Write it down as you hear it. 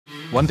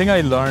One thing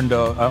I learned,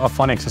 a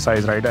fun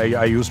exercise, right?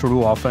 I used to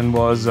do often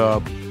was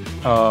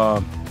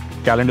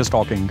calendar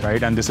stalking,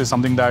 right? And this is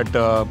something that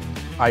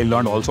I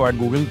learned also at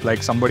Google.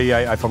 Like somebody,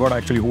 I forgot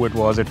actually who it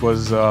was. It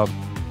was, I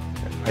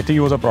think it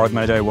was a product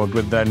manager I worked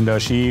with.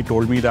 And she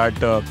told me that,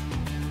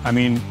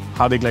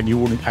 Hardik, like you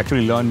would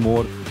actually learn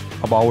more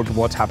about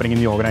what's happening in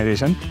the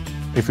organization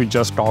if you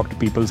just stalked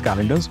people's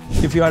calendars.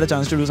 If you had a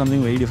chance to do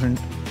something very different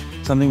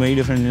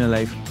in your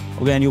life,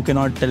 okay, and you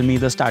cannot tell me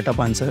the startup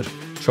answer,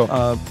 Sure.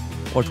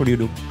 what would you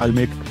do? I'll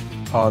make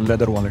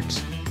leather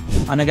wallets.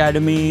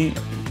 Unacademy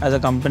as a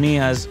company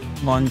has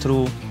gone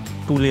through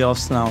 2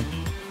 layoffs now,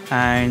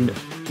 and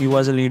you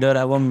as a leader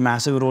have a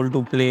massive role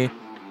to play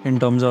in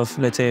terms of,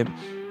 let's say,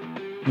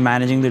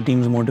 managing the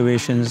team's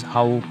motivations,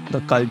 how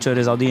the culture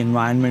is, how the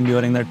environment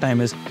during that time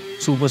is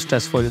super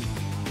stressful.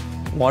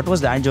 What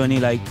was that journey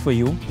like for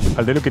you?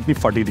 I'll tell you kitni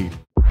fati thi.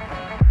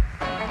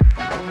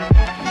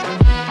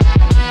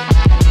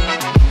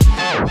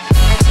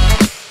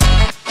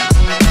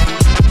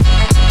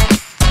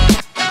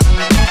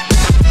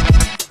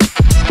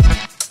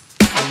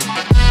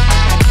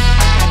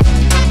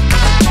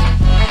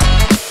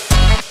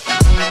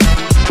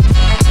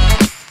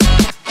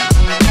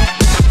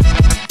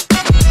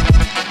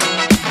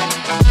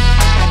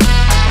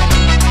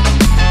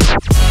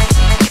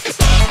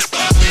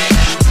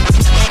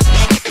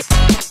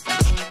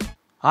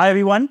 Hi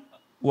everyone,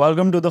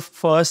 welcome to the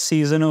first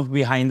season of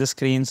Behind the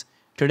Screens.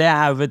 Today I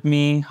have with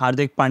me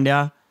Hardik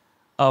Pandya,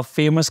 a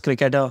famous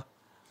cricketer,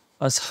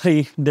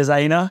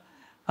 designer.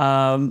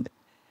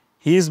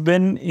 He's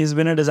been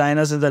a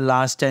designer since the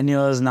last 10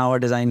 years, now a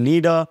design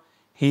leader.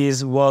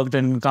 He's worked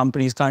in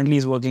companies, currently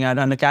he's working at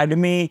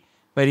Unacademy,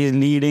 where he's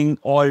leading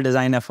all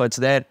design efforts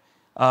there.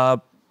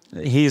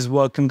 He's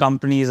worked in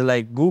companies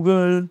like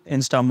Google,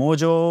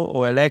 InstaMojo,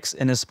 OLX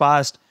in his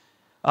past.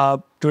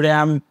 Today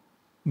I'm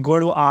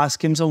going to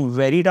ask him some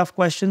very tough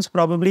questions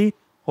probably.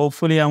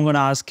 Hopefully I'm going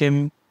to ask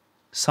him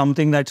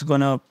something that's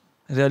going to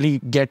really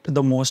get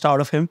the most out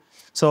of him.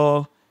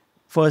 So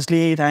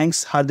firstly,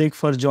 thanks Hardik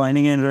for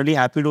joining in. Really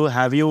happy to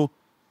have you.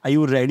 Are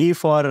you ready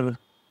for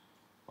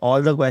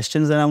all the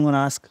questions that I'm going to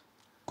ask?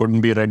 Couldn't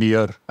be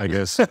readier, I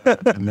guess.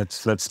 And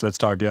let's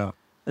start, yeah.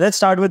 Let's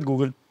start with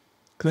Google.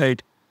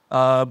 Right.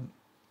 I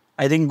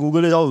think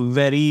Google is a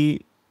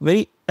very,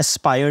 very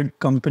aspired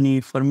company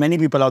for many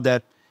people out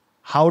there.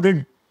 How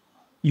did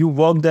you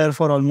worked there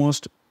for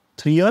almost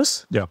 3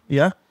 years? Yeah.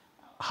 Yeah.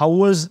 How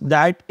was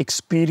that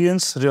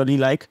experience really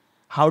like?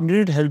 How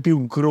did it help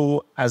you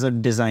grow as a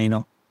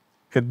designer?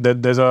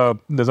 There's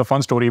a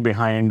fun story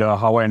behind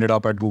how I ended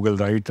up at Google,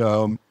 right?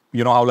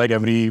 You know how like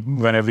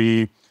when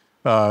every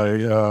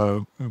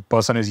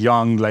person is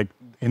young, like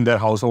in their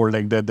household,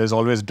 like there's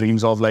always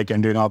dreams of like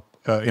ending up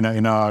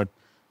in a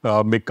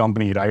big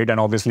company, right? And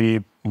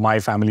obviously my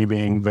family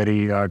being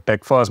very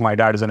tech first, my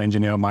dad is an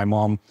engineer, my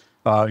mom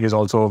is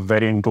also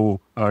very into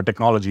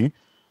technology.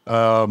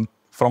 From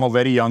a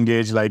very young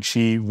age, like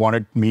she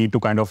wanted me to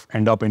kind of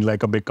end up in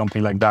like a big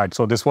company like that.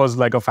 So this was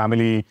like a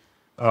family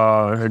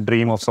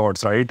dream of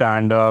sorts, right?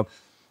 And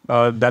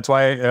that's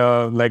why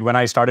like when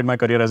I started my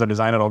career as a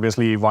designer,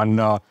 obviously one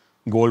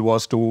goal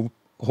was to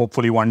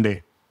hopefully one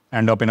day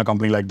end up in a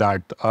company like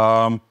that.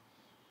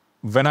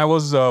 When I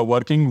was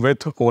working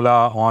with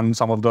Ola on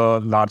some of the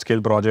large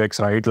scale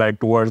projects, right? Like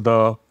towards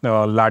the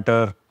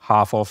latter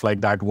half of like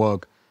that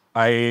work,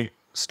 I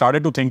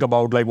started to think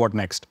about like what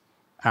next.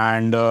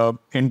 And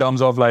in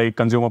terms of like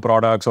consumer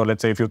products, or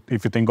let's say if you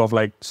think of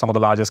like some of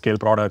the larger scale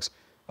products,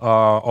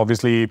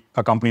 obviously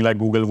a company like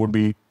Google would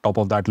be top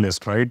of that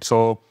list, right?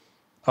 So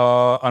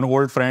an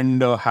old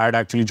friend had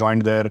actually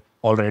joined there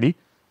already.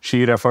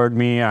 She referred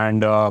me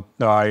and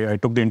I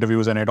took the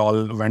interviews and it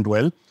all went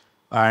well.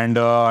 And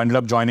I ended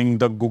up joining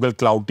the Google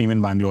Cloud team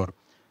in Bangalore,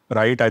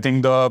 right? I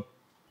think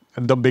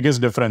the biggest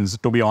difference,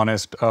 to be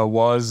honest,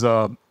 was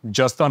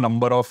just the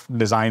number of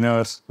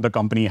designers the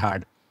company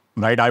had,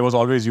 right? I was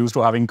always used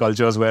to having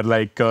cultures where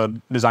like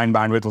design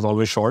bandwidth was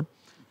always short,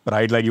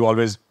 right? Like you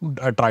always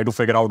try to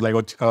figure out like,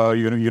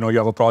 you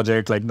have a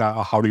project, like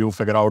how do you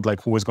figure out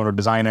like who is going to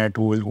design it,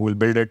 who will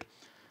build it?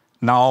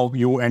 Now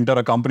you enter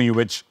a company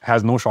which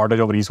has no shortage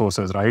of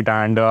resources, right?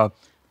 And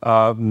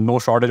no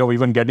shortage of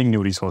even getting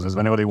new resources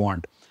whenever they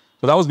want.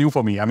 So that was new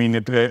for me. I mean,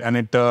 it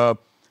ended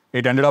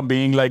up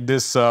being like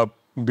this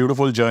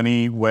beautiful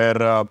journey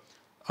where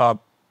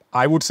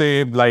I would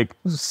say like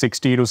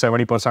 60 to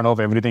 70% of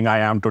everything I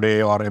am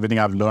today or everything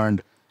I've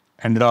learned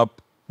ended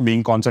up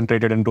being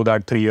concentrated into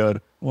that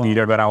 3-year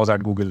period when I was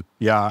at Google.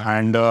 Yeah,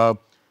 and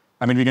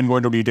I mean, we can go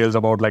into details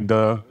about like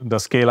the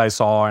scale I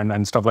saw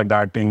and stuff like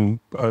that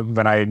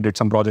when I did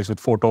some projects with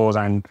photos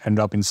and ended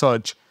up in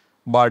search.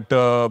 But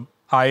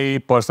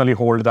I personally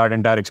hold that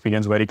entire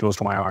experience very close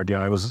to my heart.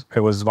 Yeah, it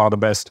was one of the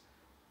best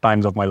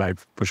times of my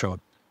life for sure.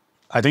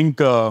 I think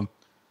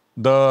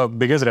the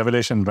biggest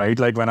revelation, right?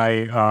 Like when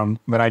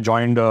I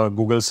joined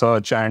Google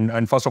Search,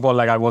 and first of all,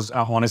 like I was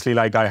honestly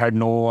like I had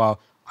no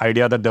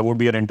idea that there would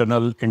be an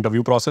internal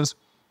interview process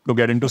to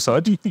get into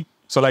search.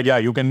 So like, yeah,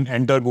 you can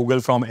enter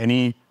Google from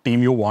any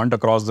team you want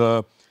across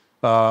the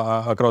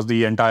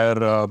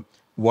entire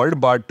world,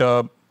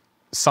 but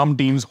some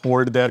teams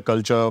hold their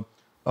culture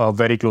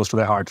very close to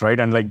their heart, right?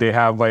 And like they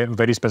have a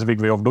very specific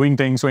way of doing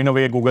things. So in a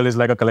way, Google is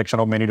like a collection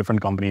of many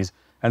different companies.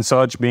 And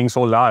search being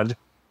so large,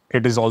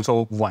 it is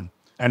also one.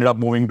 Ended up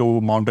moving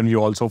to Mountain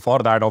View also for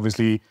that.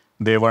 Obviously,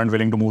 they weren't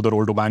willing to move the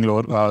role to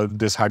Bangalore.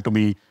 This had to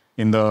be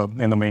in the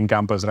main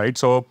campus, right?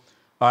 So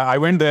I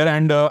went there,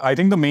 and I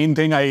think the main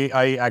thing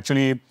I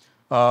actually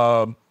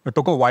it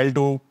took a while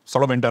to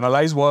sort of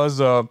internalize was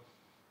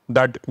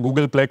that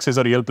Googleplex is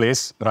a real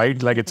place,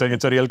 right? Like it's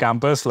a real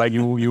campus. Like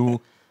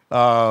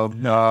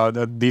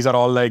these are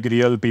all like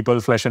real people,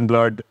 flesh and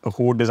blood,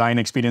 who design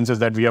experiences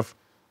that we have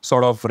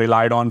sort of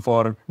relied on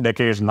for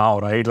decades now,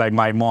 right? Like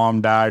my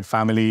mom, dad,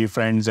 family,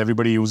 friends,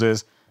 everybody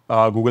uses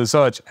Google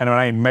search. And when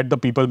I met the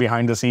people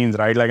behind the scenes,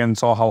 right, like and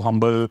saw how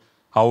humble,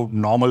 how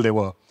normal they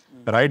were,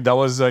 right? That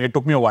was it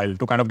took me a while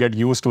to kind of get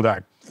used to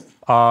that.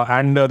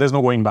 And there's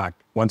no going back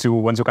once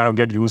you kind of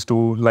get used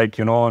to like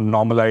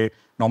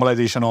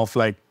normalization of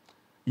like,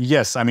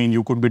 yes, I mean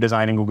you could be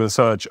designing Google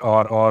search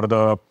or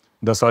the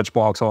search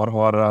box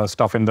or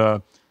stuff in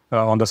the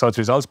on the search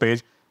results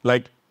page.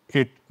 Like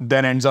it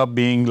then ends up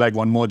being like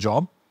one more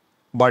job,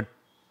 but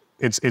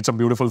it's a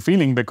beautiful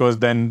feeling because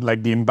then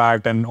like the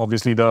impact and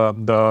obviously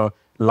the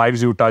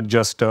lives you touch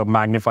just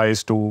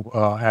magnifies to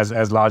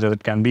as large as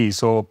it can be.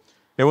 So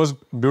it was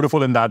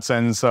beautiful in that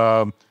sense.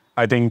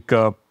 I think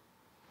the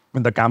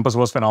campus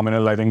was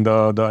phenomenal. I think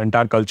the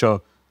entire culture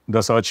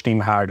the search team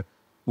had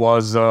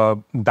was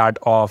that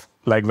of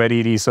like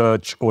very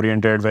research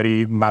oriented,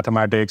 very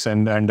mathematics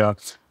and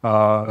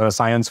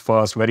science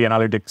first, very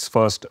analytics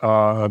first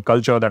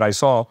culture that I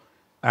saw.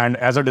 And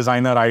as a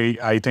designer,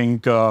 I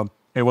think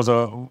it was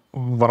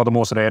one of the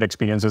most rare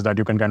experiences that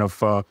you can kind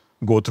of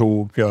go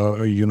through,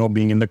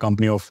 being in the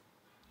company of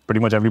pretty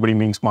much everybody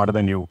being smarter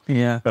than you.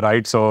 Yeah.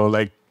 Right. So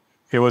like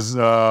it was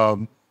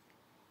really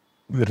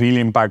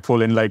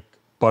impactful in like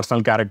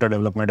personal character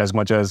development as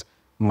much as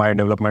my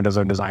development as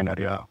a designer.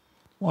 Yeah.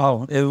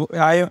 Wow.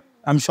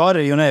 I'm sure,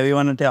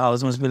 everyone at your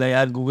house must be like,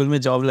 "Yaar, Google mein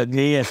job lag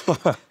gayi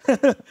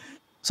hai."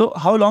 So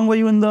how long were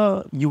you in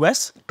the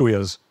US? 2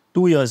 years.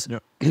 2 years. Yeah.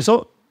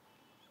 So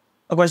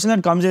a question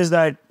that comes is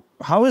that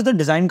how is the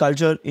design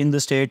culture in the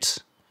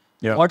States?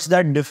 Yeah. What's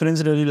that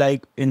difference really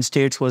like in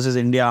States versus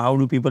India? How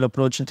do people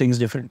approach things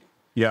differently?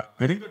 Yeah,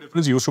 I think the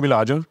difference used to be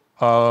larger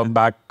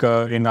back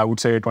in, I would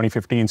say,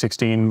 2015,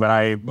 16, when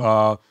I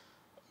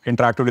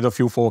interacted with a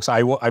few folks.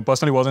 I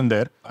personally wasn't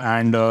there.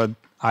 And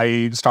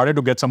I started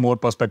to get some more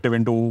perspective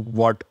into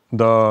what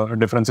the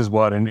differences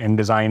were in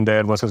design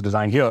there versus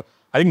design here.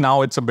 I think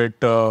now it's a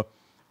bit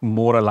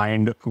more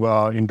aligned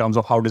in terms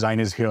of how design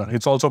is here.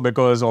 It's also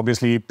because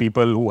obviously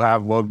people who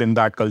have worked in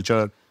that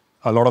culture,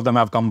 a lot of them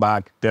have come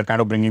back. They're kind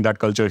of bringing that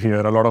culture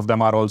here. A lot of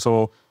them are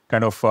also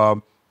kind of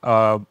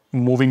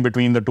moving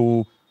between the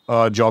two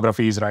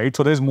geographies, right?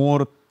 So there's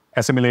more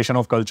assimilation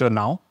of culture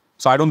now.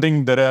 So I don't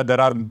think there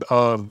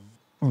are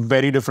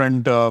very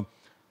different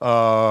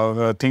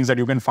things that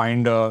you can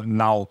find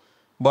now.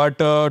 But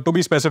to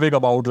be specific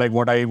about like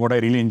what I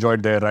really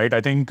enjoyed there, right?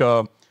 I think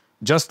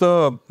just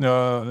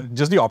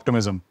the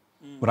optimism,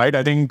 right?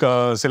 I think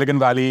Silicon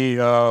Valley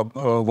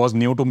was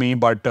new to me,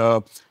 but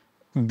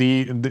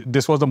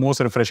this was the most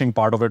refreshing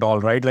part of it all,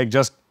 right? Like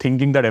just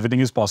thinking that everything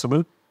is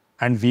possible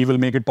and we will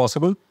make it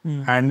possible.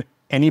 And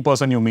any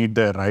person you meet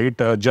there,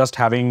 right? Just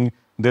having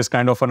this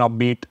kind of an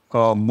upbeat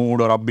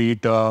mood or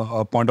upbeat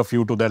point of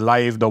view to their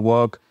life, the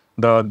work,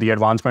 the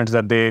advancements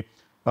that they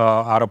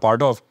are a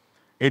part of.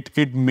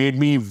 It made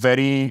me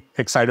very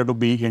excited to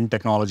be in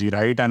technology,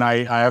 right? And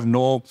I have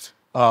no,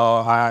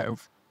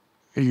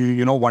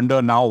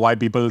 wonder now why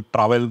people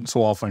travel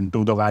so often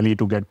to the valley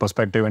to get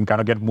perspective and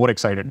kind of get more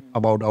excited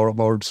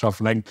about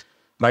stuff. Like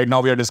right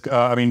now we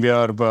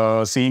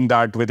are seeing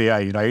that with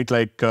AI, right?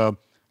 Like a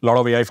lot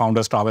of AI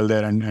founders travel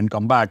there and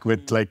come back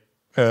with like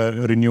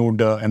renewed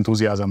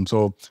enthusiasm.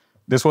 So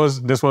this was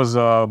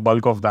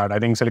bulk of that. I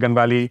think Silicon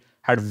Valley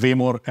had way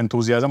more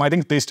enthusiasm. I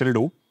think they still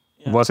do,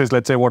 versus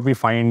let's say what we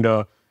find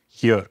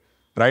here,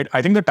 right?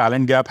 I think the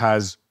talent gap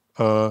has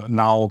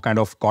now kind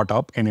of caught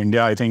up in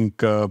India. I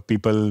think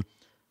people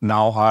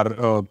now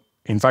are,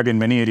 in fact, in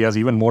many areas,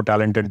 even more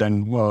talented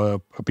than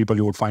people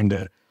you would find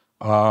there.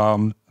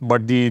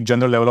 But the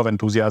general level of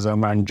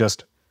enthusiasm and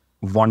just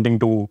wanting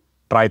to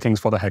try things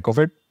for the heck of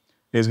it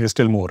is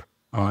still more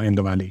in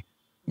the valley.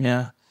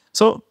 Yeah.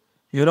 So,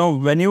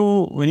 when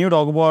you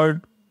talk about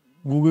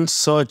Google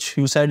search,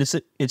 you said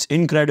it's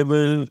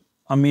incredible,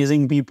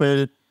 amazing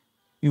people.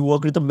 You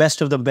work with the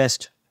best of the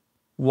best.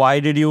 Why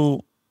did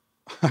you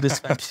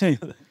respect?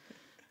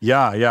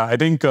 Yeah. I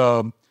think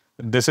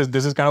this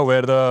is kind of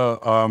where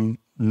the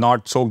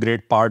not so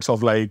great parts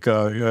of like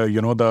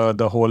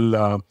the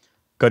whole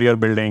career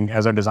building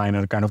as a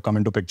designer kind of come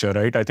into picture,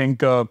 right? I think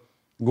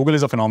Google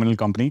is a phenomenal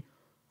company.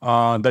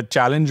 The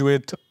challenge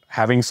with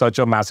having such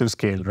a massive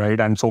scale, right,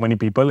 and so many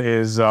people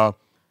is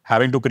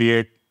having to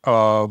create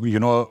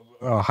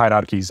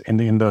hierarchies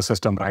in the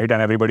system, right?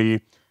 And everybody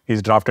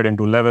is drafted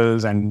into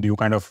levels, and you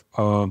kind of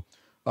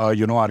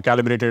are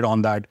calibrated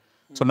on that.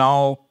 So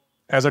now,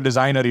 as a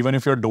designer, even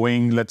if you're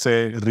doing, let's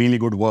say, really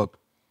good work,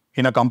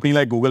 in a company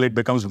like Google, it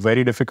becomes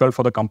very difficult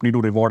for the company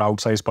to reward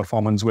outsized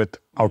performance with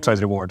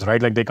outsized rewards,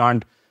 right? Like they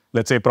can't,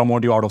 let's say,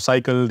 promote you out of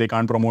cycle. They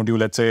can't promote you,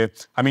 let's say,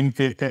 I mean,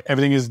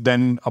 everything is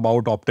then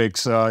about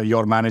optics.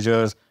 Your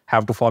managers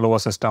have to follow a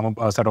system,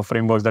 a set of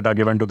frameworks that are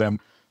given to them.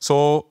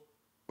 So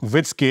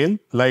with scale,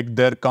 like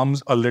there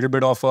comes a little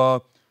bit of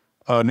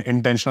an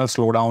intentional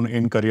slowdown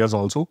in careers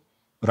also,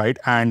 right?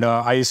 And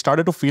I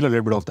started to feel a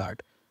little bit of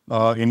that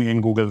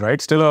in Google, right?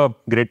 Still a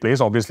great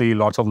place, obviously,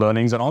 lots of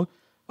learnings and all.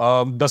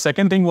 The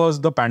second thing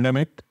was the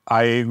pandemic.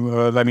 I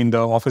mean,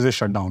 the office is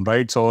shut down,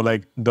 right? So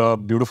like the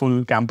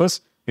beautiful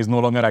campus is no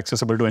longer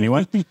accessible to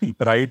anyone,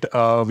 right?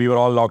 We were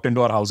all locked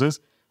into our houses.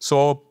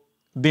 So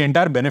the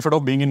entire benefit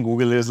of being in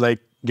Google is like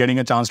getting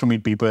a chance to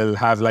meet people,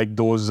 have like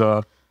those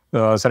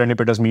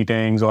serendipitous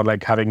meetings or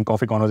like having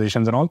coffee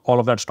conversations and all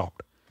of that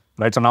stopped,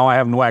 right? So now I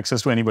have no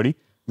access to anybody.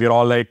 We're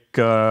all like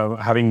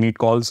having meet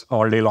calls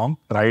all day long,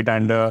 right?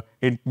 And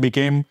it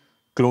became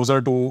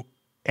closer to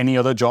any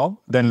other job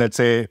than, let's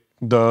say,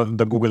 the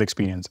Google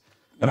experience,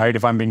 right?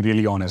 If I'm being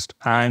really honest.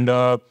 And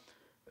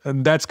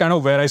that's kind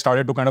of where I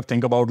started to kind of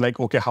think about like,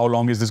 okay, how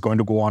long is this going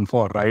to go on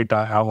for, right?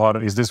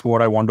 Or is this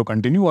what I want to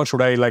continue, or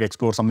should I like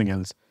explore something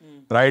else,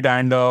 right?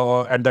 And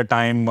at that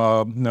time,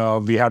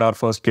 we had our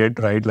first kid,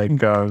 right?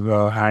 Like,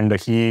 and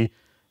he,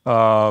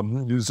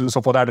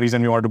 so for that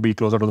reason, we wanted to be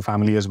closer to the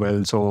family as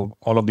well. So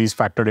all of these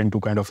factored into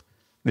kind of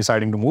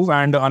deciding to move.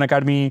 And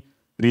Unacademy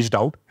reached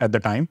out at the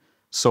time.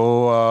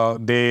 So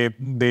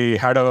they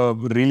had a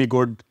really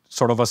good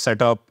sort of a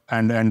setup,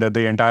 and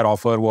the entire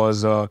offer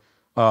was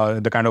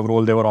the kind of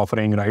role they were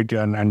offering, right?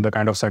 And the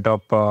kind of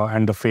setup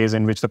and the phase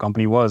in which the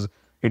company was.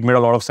 It made a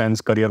lot of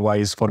sense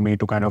career-wise for me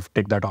to kind of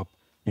take that up.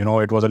 You know,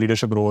 it was a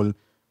leadership role.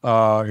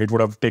 It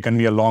would have taken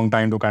me a long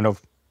time to kind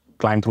of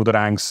climb through the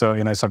ranks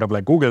in a setup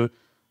like Google.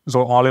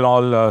 So all in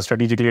all,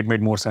 strategically, it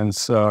made more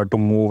sense to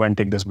move and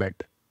take this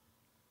bet.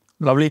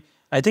 Lovely.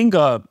 I think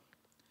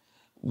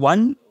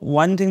one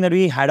thing that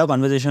we had a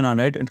conversation on,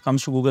 right? It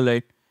comes to Google,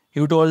 right?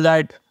 You told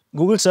that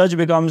Google search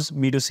becomes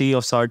B2C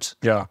of sorts.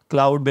 Yeah.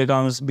 Cloud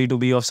becomes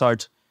B2B of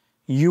sorts.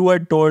 You were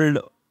told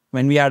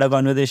when we had a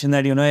conversation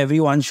that, you know,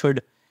 everyone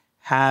should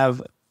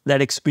have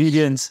that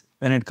experience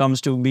when it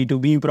comes to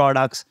B2B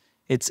products.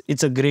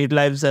 It's a great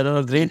life. There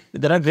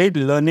are great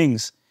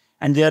learnings,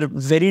 and they are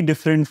very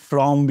different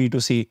from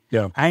B2C.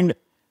 Yeah. And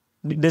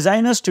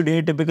designers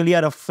today typically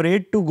are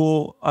afraid to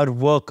go or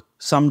work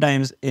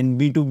sometimes in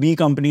B2B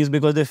companies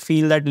because they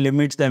feel that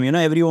limits them. You know,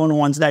 everyone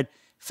wants that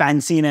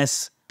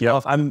fanciness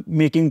of I'm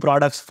making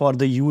products for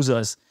the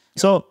users.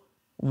 So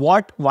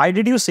why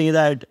did you say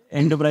that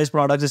enterprise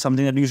products is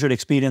something that you should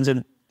experience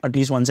in at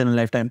least once in a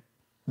lifetime?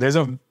 There's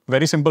a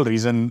very simple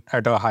reason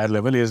at a higher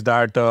level is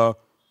that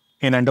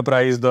in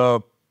enterprise, the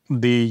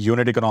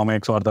unit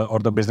economics or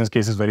the business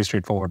case is very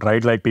straightforward,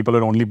 right? Like people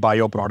will only buy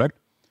your product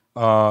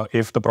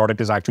if the product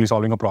is actually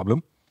solving a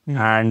problem,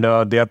 and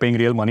they are paying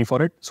real money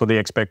for it. So they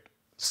expect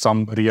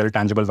some real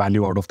tangible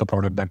value out of the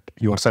product that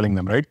you are selling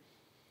them, right?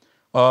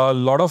 A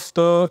lot of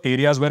the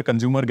areas where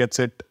consumer gets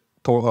it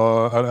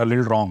a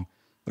little wrong,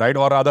 right?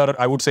 Or rather,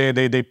 I would say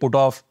they put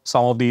off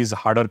some of these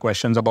harder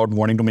questions about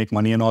wanting to make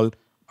money and all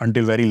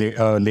until very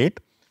late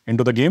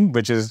into the game,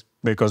 which is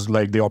because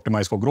like they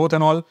optimize for growth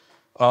and all.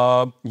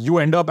 You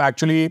end up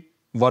actually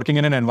working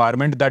in an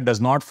environment that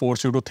does not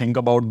force you to think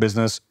about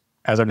business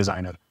as a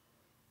designer,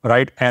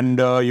 right? And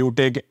you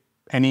take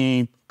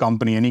any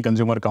company, any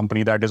consumer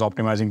company that is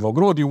optimizing for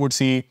growth, you would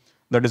see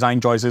the design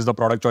choices, the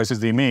product choices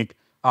they make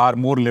are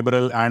more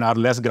liberal and are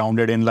less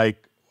grounded in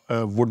like,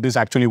 would this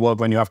actually work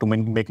when you have to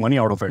make money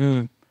out of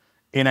it?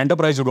 In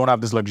enterprise, you don't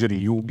have this luxury.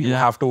 You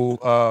have to,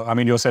 I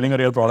mean, you're selling a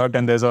real product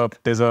and there's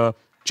a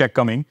check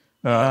coming,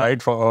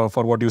 right, for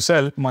what you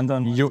sell. Month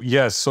on month.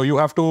 Yes, so you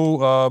have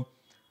to,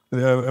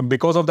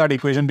 because of that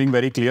equation being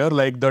very clear,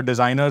 like the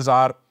designers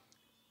are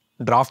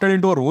drafted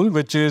into a role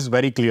which is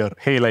very clear.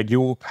 Hey, like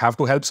you have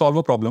to help solve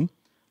a problem,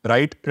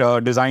 right?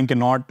 Design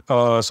cannot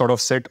sort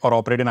of sit or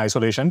operate in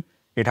isolation.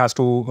 It has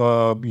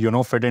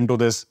to, fit into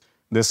this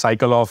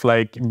cycle of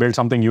like build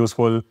something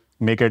useful,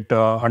 make it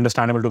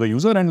understandable to the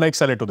user, and like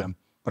sell it to them,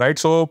 right?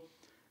 So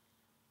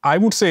I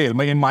would say,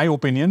 in my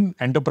opinion,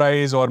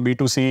 enterprise or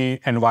B2C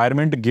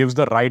environment gives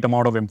the right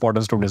amount of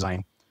importance to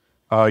design.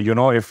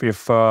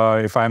 If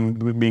I'm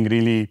being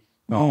really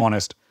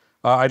honest,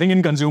 I think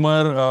in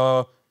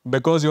consumer,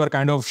 because you are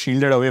kind of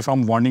shielded away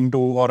from wanting to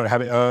or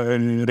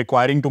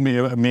requiring to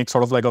make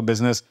sort of like a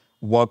business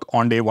work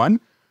on day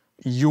one,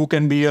 you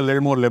can be a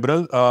little more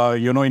liberal,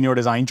 in your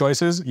design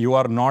choices. You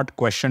are not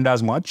questioned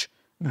as much.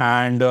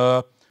 And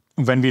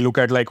when we look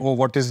at like, oh,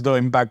 what is the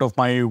impact of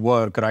my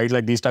work, right?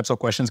 Like these types of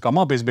questions come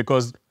up is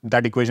because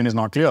that equation is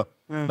not clear.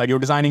 Like you're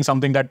designing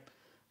something that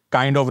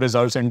kind of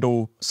results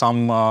into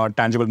some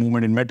tangible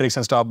movement in metrics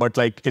and stuff, but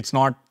like it's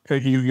not,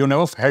 you're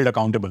never held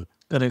accountable.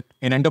 Correct.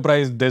 In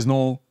enterprise, there's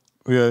no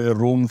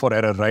room for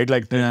error, right?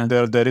 Like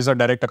there is a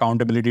direct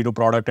accountability to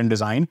product and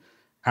design.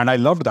 And I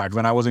loved that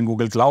when I was in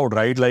Google Cloud,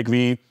 right? Like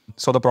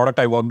so the product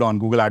I worked on,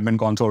 Google Admin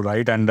Console,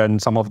 right? And then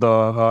some of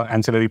the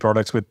ancillary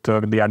products with the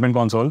Admin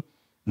Console,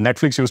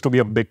 Netflix used to be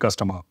a big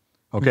customer.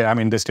 Okay, I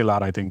mean, they still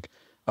are, I think.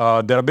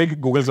 They're a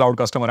big Google Cloud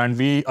customer, and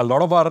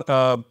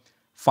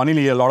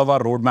funnily, a lot of our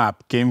roadmap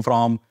came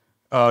from,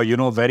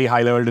 very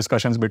high-level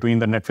discussions between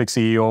the Netflix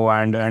CEO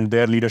and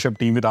their leadership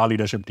team with our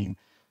leadership team.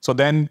 So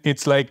then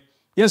it's like,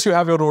 yes, you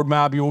have your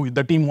roadmap,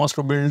 the team wants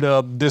to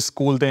build this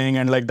cool thing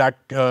and like that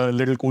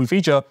little cool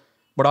feature,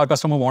 but our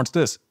customer wants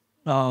this.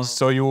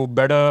 So you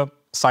better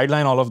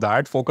sideline all of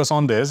that, focus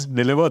on this,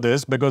 deliver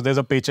this, because there's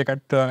a paycheck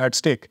at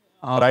stake,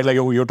 right? Like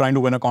you're trying to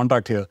win a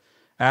contract here.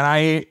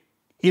 And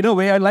in a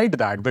way, I liked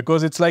that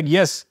because it's like,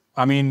 yes,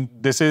 I mean,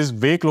 this is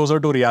way closer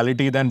to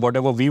reality than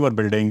whatever we were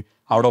building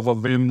out of a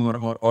whim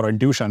or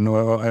intuition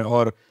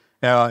or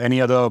any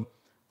other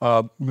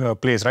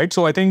place, right?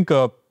 So I think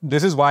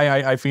this is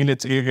why I feel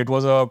it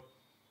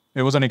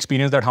was an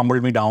experience that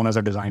humbled me down as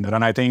a designer,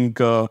 and I think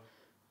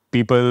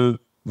people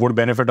would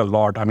benefit a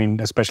lot. I mean,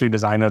 especially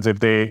designers, if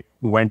they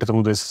went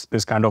through this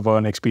kind of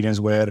an experience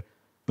where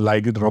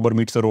like the rubber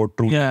meets the road.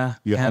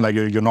 Like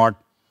you're not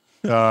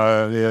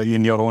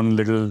in your own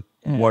little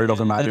world of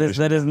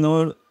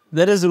imagination.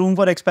 There is room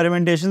for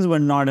experimentations,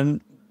 but not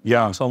in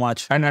so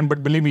much.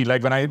 But believe me,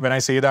 like when I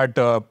say that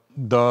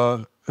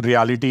the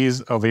reality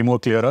is way more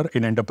clearer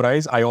in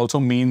enterprise, I also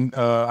mean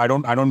I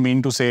don't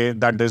mean to say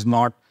that there's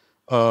no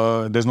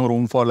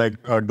room for like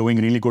doing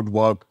really good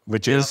work,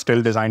 which is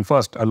still design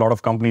first. A lot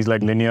of companies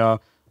like Linear,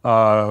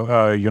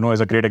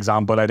 is a great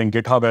example. I think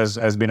GitHub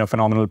has been a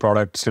phenomenal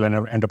product, still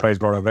an enterprise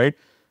product, right?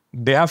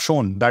 They have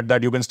shown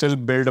that you can still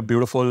build a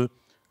beautiful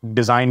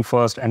design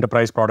first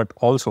enterprise product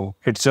also.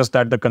 It's just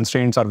that the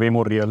constraints are way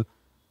more real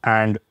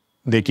and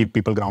they keep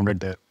people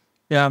grounded there.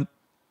 Yeah.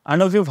 I don't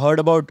know if you've heard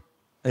about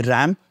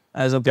RAMP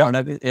as a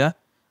product. Yeah.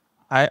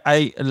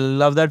 I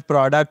love that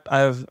product.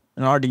 I've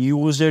not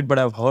used it, but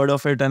I've heard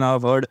of it, and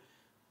I've heard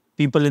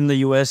people in the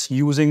US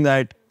using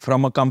that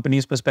from a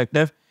company's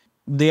perspective.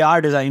 They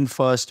are design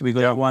first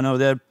because one of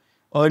their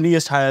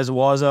earliest hires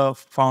was a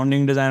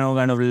founding designer who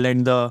kind of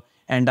led the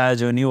entire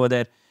journey over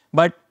there.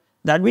 But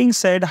that being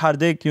said,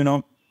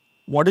 Hardik,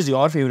 what is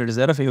your favorite? Is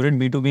there a favorite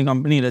B2B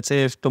company? Let's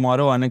say if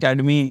tomorrow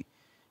Unacademy,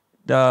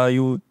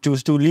 you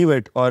choose to leave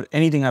it or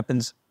anything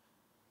happens,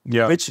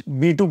 which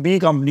B2B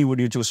company would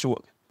you choose to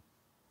work?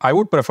 I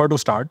would prefer to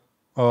start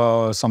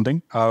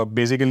something.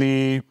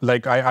 Basically,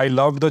 like I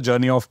loved the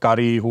journey of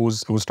Kari, who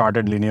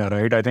started Linear,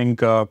 right? I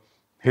think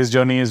his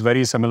journey is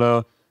very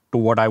similar to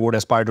what I would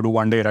aspire to do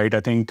one day, right?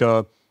 I think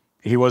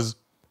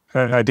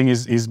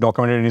he's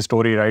documented in his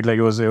story, right? Like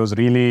he was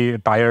really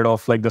tired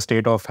of like the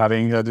state of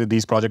having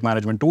these project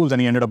management tools,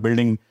 and he ended up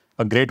building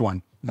a great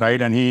one,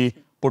 right? And he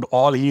put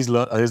all his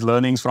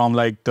learnings from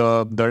like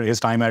his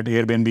time at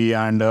Airbnb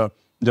and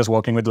just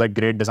working with like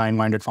great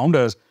design-minded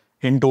founders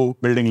into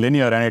building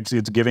Linear, and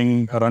it's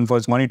giving a run for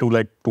its money to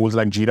like tools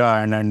like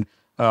Jira and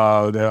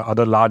the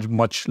other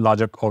much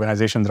larger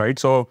organizations, right?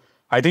 So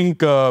I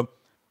think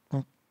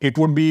it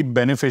would be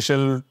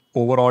beneficial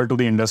overall to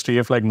the industry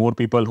if like more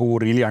people who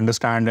really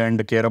understand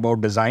and care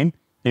about design,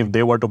 if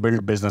they were to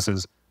build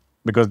businesses,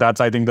 because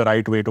that's, I think, the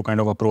right way to kind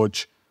of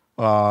approach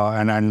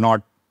and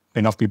not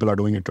enough people are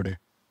doing it today.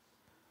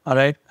 All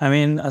right. I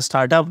mean, a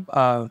startup,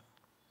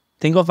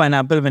 think of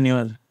pineapple when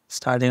you're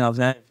starting off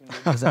there.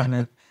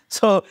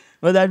 So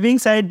with that being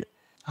said,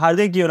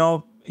 Hardik,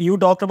 you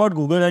talked about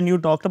Google and you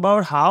talked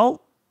about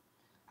how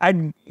at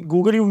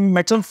Google you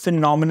met some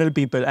phenomenal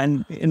people.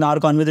 And in our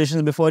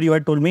conversations before, you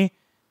had told me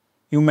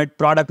you met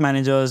product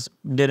managers,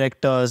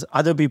 directors,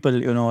 other people,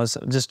 was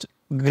just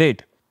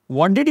great.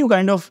 What did you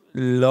kind of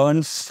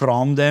learn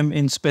from them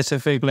in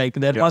specific? Like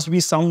there must be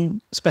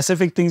some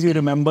specific things you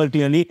remember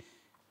clearly.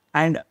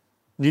 And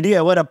did you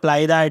ever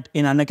apply that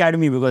in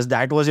Unacademy? Because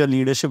that was your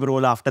leadership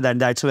role after that.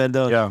 That's where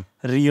the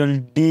real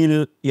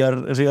deal, your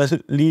real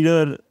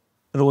leader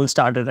role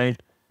started,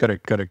 right?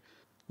 Correct.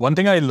 One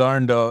thing I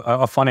learned,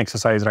 a fun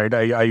exercise, right?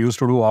 I used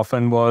to do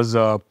often was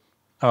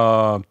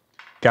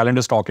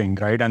calendar stalking,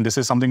 right? And this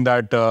is something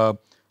that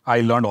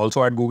I learned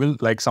also at Google.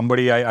 Like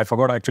somebody, I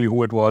forgot actually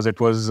who it was. It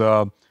was,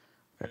 I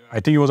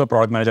think it was a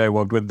product manager I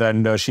worked with.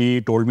 And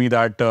she told me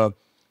that,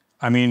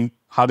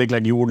 Hardik,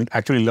 like you would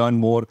actually learn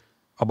more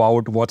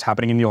about what's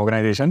happening in the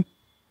organization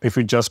if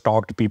you just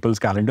talked people's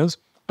calendars,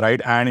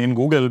 right? And in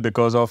Google,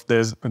 because of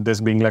this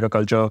being like a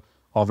culture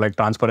of like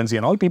transparency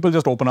and all, people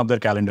just open up their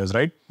calendars,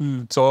 right?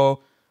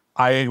 So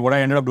what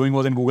I ended up doing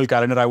was in Google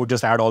Calendar, I would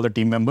just add all the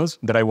team members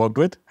that I worked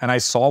with, and I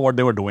saw what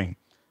they were doing,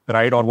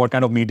 right? Or what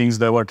kind of meetings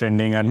they were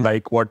attending, and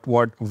like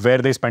where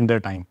they spent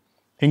their time,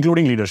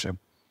 including leadership.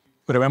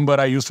 Remember,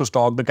 I used to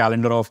stalk the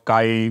calendar of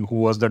Kai, who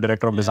was the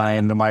director of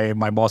design,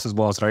 my boss's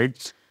boss,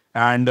 right?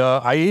 And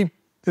I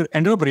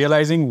ended up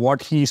realizing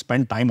what he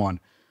spent time on.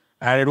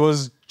 And it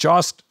was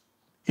just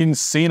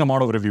insane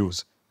amount of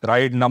reviews,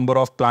 right? Number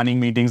of planning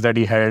meetings that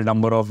he held,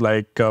 number of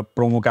like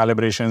promo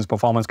calibrations,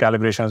 performance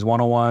calibrations,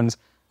 101s,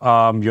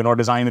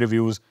 design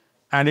reviews.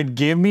 And it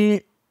gave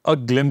me a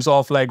glimpse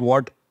of like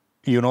what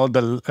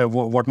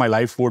my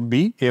life would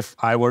be if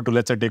I were to,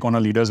 let's say, take on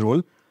a leader's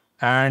role.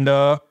 And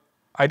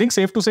I think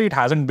safe to say it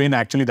hasn't been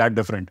actually that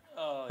different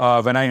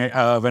when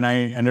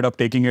I ended up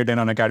taking it in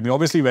Unacademy.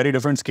 Obviously, very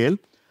different scale.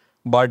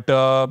 But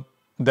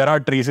there are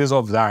traces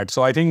of that.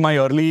 So I think my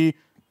early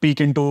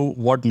peek into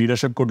what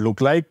leadership could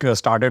look like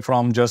started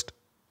from just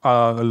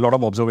a lot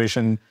of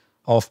observation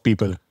of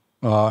people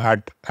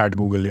at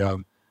Google. Yeah.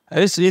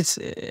 It's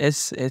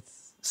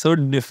so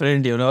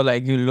different, you know,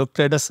 like you looked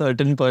at a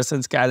certain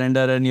person's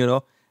calendar and, you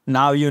know,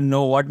 now you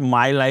know what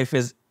my life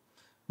is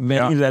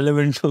very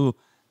relevant to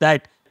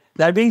that.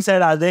 That being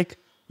said, Hardik,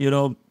 you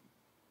know,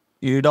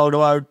 you talked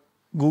about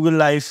Google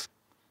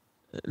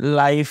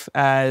life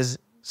as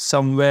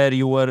somewhere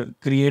you were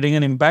creating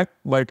an impact,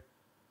 but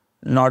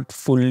not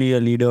fully a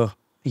leader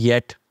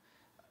yet.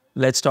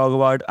 Let's talk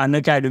about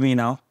Unacademy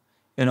now.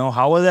 You know,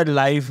 how was that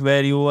life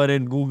where you were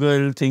in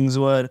Google?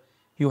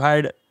 You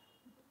had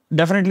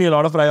definitely a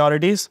lot of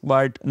priorities,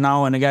 but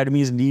now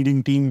Unacademy is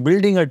leading team,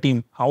 building a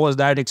team. How was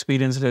that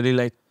experience really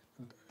like?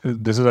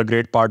 This is a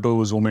great part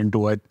to zoom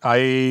into.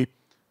 I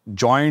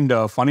joined,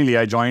 funnily,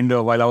 I joined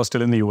while I was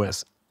still in the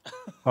US.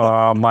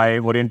 My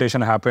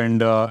orientation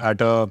happened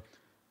at a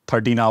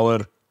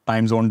 13-hour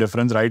time zone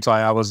difference, right? So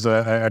I was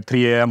at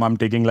 3 a.m. I'm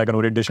taking like an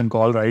orientation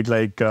call, right?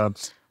 Like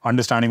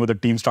understanding what the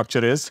team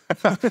structure is.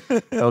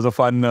 That was a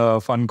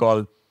fun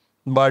call.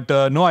 But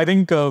no, I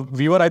think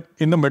we were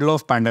in the middle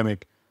of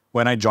pandemic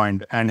when I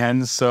joined. And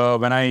hence,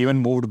 when I even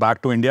moved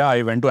back to India,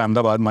 I went to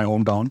Ahmedabad, my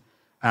hometown.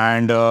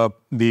 And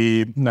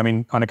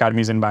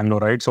Unacademy is in Bangalore,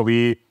 right? So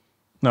we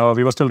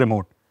were still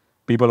remote.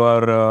 People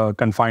were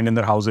confined in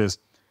their houses.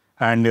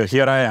 And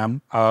here I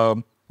am,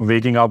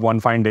 waking up one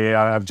fine day.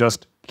 I've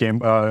just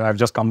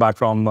come back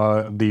from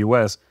the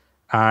US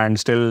and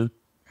still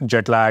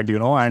jet lagged, you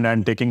know,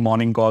 and taking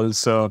morning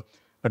calls,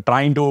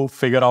 trying to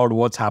figure out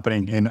what's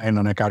happening in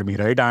Unacademy,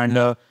 right?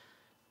 And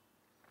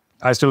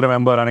I still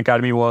remember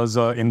Unacademy was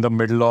in the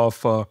middle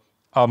of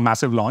a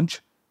massive launch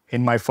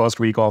in my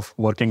first week of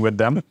working with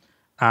them.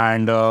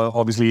 And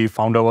obviously,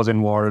 founder was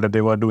involved.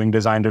 They were doing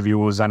design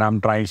reviews, and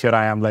here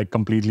I am, like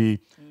completely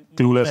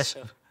clueless,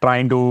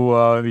 trying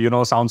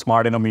to sound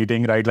smart in a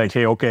meeting, right? Like,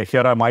 hey, okay,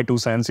 here are my 2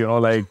 cents, you know,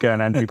 like,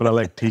 and people are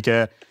like, "Theek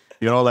hai,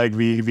 you know, like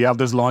we have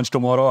this launch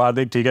tomorrow.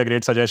 Hardik, theek hai,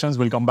 great suggestions.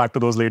 We'll come back to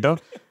those later.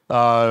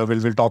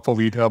 We'll talk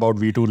about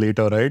V2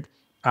 later, right?"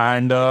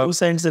 And 2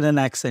 cents in an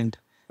accent.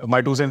 My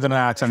 2 cents in an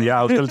accent. Yeah,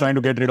 I was still trying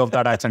to get rid of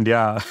that accent.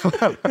 Yeah,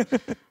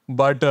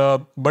 but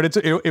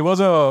it was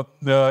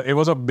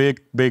a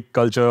big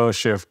culture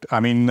shift.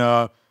 I mean,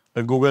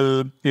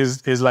 Google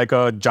is like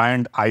a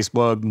giant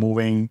iceberg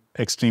moving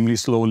extremely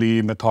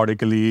slowly,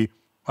 methodically,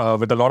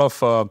 with a lot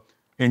of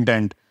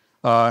intent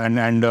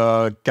and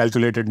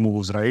calculated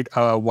moves. Right.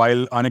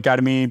 While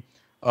Unacademy,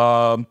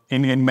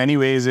 in many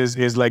ways,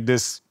 is like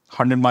this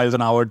 100 miles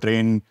an hour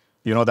train.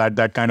 You know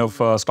that kind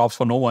of stops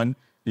for no one.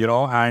 You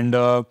know,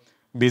 and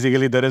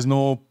basically there's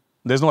no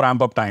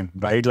ramp up time,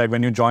 right? Like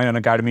when you join an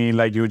academy,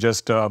 like you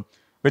just,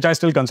 which I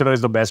still consider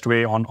is the best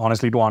way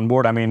honestly to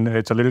onboard. I mean,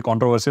 it's a little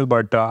controversial,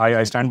 but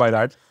I stand by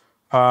that.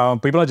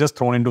 People are just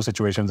thrown into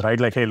situations, right?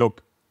 Like, hey,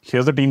 look,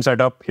 here's the team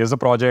setup, here's the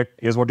project,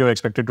 here's what you're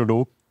expected to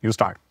do, you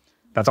start.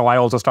 That's how I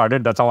also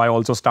started. That's how I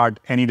also start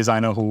any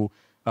designer who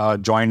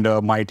joined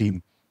my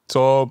team.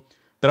 So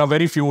there are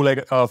very few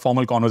like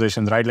formal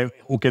conversations, right? Like,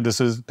 okay, this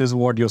is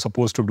what you're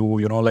supposed to do,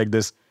 you know, like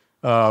this.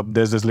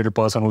 There's this little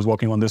person who's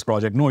working on this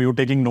project. No, you're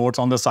taking notes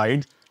on the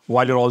side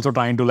while you're also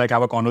trying to like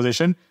have a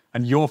conversation,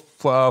 and you're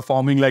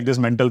forming like this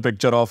mental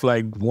picture of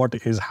like what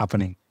is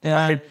happening.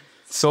 Yeah. Right?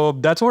 So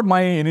that's what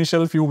my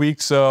initial few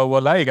weeks were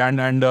like,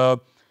 and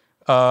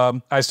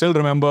I still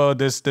remember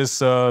this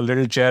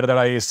little chair that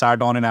I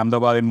sat on in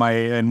Ahmedabad in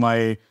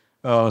my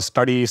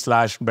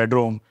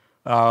study/bedroom.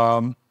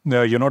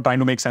 Trying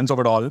to make sense of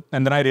it all,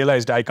 and then I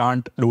realized I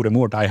can't do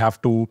remote. I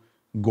have to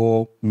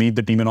go meet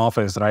the team in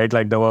office, right?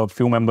 Like there were a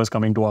few members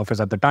coming to office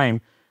at the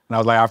time, and I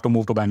was like, I have to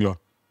move to Bangalore,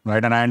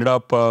 right? And I ended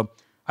up,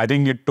 I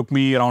think it took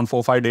me around 4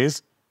 or 5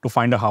 days to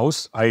find a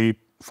house. I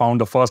found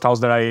the first house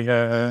that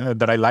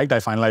I liked. I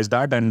finalized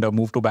that and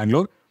moved to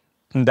Bangalore.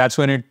 And that's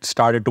when it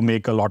started to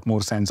make a lot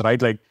more sense, right?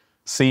 Like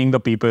seeing the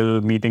people,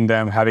 meeting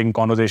them, having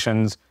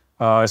conversations,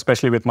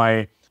 especially with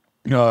my,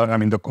 one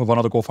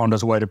of the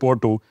co-founders who I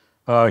report to.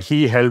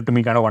 He helped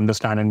me kind of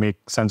understand and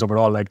make sense of it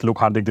all. Like, look,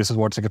 Hardik, this is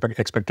what's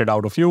expected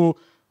out of you.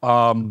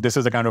 This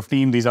is the kind of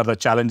team. These are the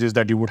challenges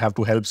that you would have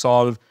to help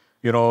solve.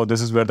 You know,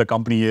 this is where the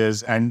company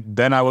is. And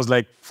then I was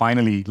like,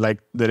 finally, like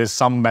there is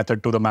some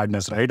method to the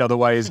madness, right?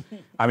 Otherwise,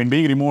 I mean,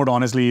 being remote,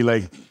 honestly,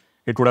 like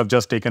it would have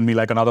just taken me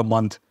like another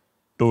month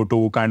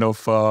to kind of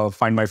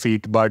find my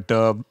feet. But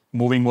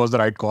moving was the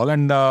right call.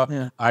 And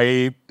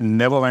I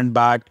never went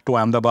back to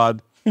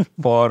Ahmedabad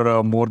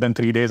for more than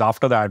 3 days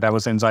after that, ever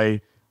since I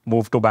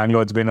moved to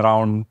Bangalore. It's been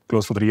around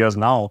close to 3 years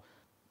now.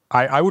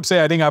 I would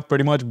say I think I've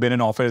pretty much been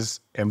in office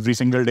every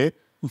single day,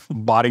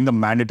 barring the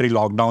mandatory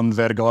lockdown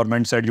where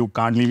government said you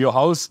can't leave your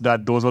house.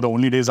 Those were the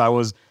only days I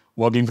was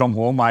working from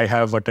home. I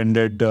have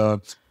attended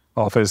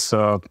office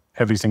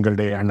every single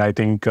day. And I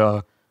think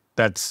we'll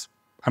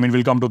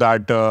come to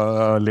that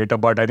later,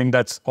 but I think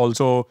that's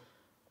also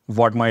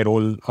what my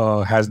role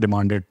has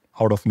demanded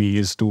out of me,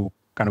 is to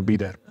kind of be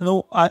there.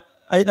 No,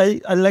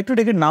 I'd like to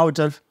take it now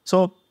itself.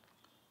 So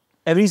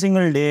every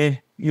single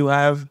day you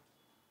have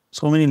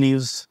so many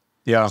leaves,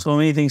 Yeah. So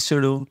many things to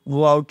do.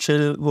 Go out,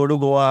 chill, go to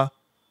Goa,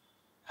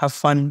 have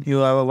fun. You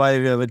have a wife,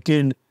 you have a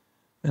kid.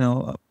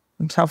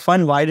 Have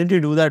fun. Why did you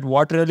do that?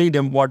 What really?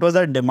 What was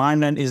that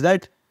demand? And is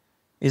that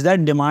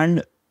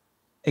demand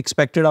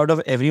expected out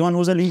of everyone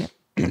who's a leader?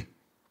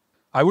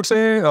 I would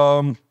say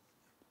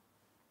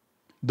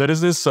there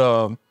is this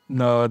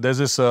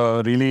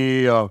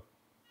really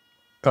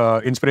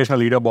inspirational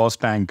leader, boss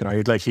Tank,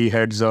 right? Like he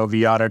heads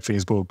VR at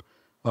Facebook.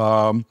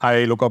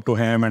 I look up to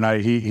him,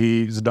 and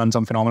he's done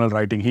some phenomenal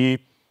writing. He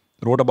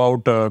wrote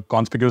about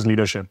conspicuous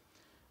leadership,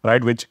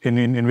 right? Which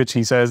in which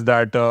he says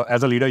that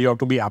as a leader you have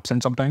to be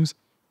absent sometimes,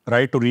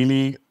 right? To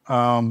really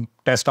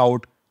test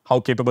out how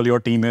capable your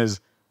team is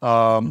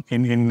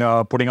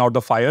in putting out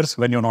the fires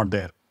when you're not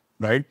there,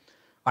 right?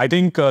 I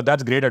think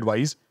that's great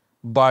advice.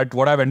 But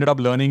what I've ended up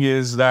learning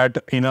is that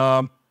in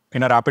a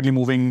rapidly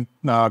moving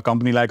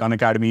company like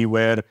Unacademy,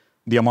 where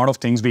the amount of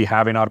things we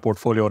have in our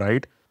portfolio,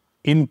 right?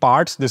 In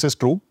parts, this is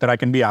true that I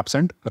can be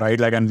absent, right?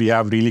 Like, and we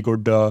have really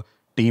good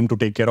team to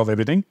take care of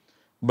everything.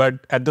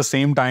 But at the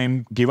same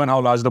time, given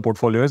how large the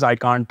portfolio is, I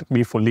can't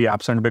be fully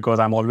absent because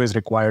I'm always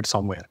required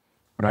somewhere,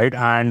 right?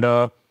 And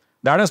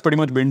that has pretty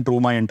much been true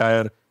my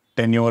entire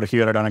tenure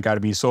here at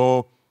Unacademy.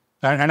 So,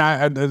 and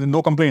I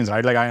no complaints,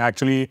 right? Like, I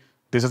actually,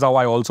 this is how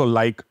I also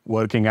like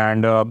working.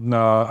 And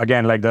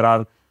again, like there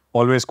are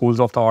always schools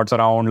of thoughts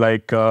around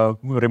like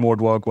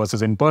remote work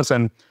versus in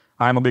person.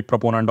 I'm a big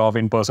proponent of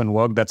in-person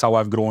work. That's how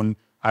I've grown.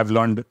 I've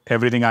learned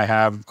everything I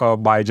have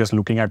by just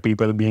looking at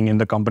people, being in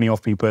the company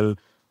of people,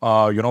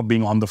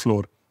 being on the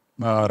floor,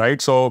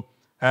 right? So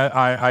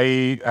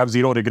I have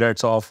zero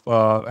regrets of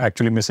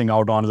actually missing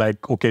out on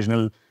like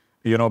occasional,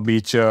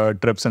 beach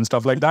trips and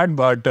stuff like that.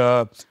 But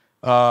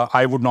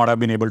I would not have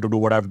been able to do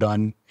what I've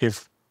done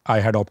if I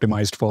had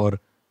optimized for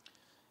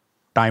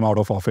time out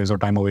of office or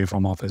time away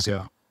from office.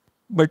 Yeah.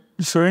 But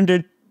shouldn't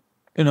it,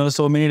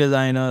 so many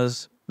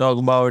designers talk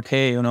about,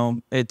 hey,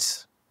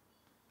 it's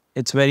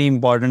very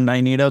important. I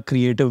need a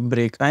creative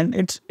break. And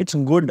it's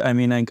good. I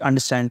mean, I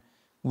understand.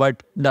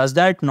 But does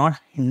that not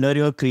hinder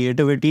your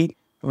creativity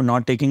for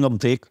not taking a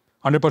break?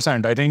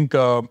 100%. I think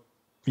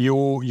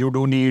you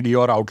do need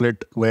your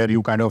outlet where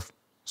you kind of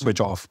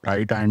switch off,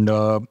 right? And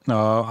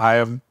I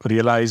have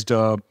realized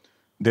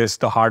this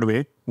the hard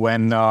way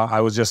when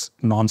I was just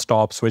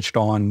nonstop switched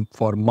on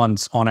for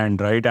months on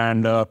end, right?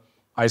 And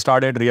I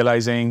started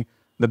realizing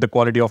that the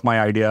quality of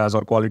my ideas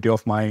or quality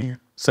of my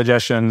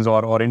suggestions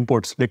or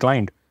inputs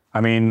declined.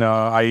 I mean,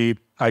 I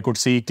could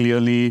see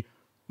clearly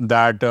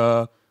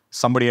that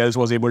somebody else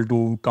was able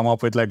to come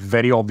up with like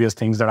very obvious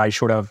things that I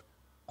should have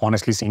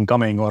honestly seen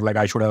coming, or like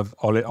I should have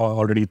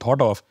already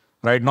thought of,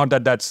 right? Not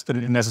that that's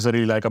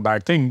necessarily like a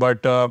bad thing,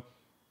 but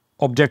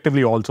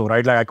objectively also,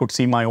 right? Like I could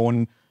see my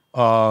own,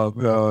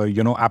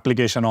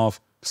 application of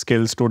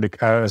skills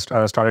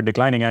to started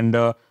declining, and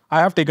I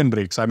have taken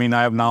breaks. I mean,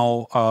 I have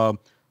now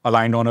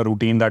aligned on a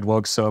routine that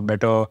works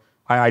better.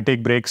 I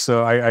take breaks.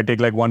 I take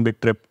like one big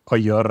trip a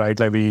year, right?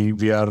 Like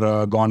we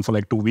are gone for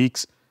like 2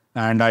 weeks,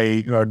 and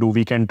I do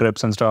weekend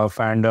trips and stuff.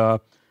 And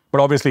but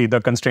obviously the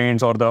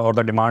constraints or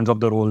the demands of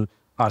the role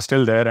are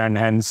still there, and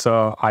hence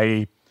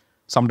I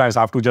sometimes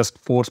have to just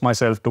force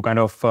myself to kind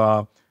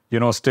of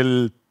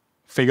still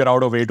figure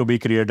out a way to be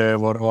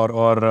creative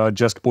or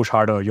just push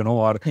harder,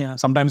 or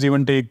sometimes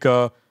even take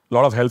a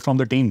lot of help from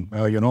the team,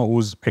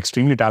 who's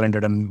extremely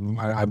talented. And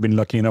I've been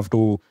lucky enough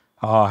to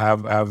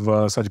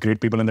have such great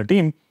people in the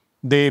team.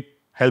 They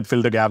help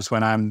fill the gaps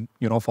when I'm,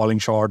 falling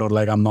short or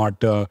like I'm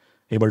not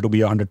able to be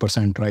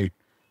 100% right.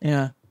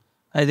 Yeah,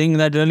 I think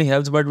that really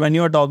helps. But when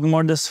you're talking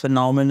about this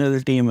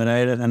phenomenal team,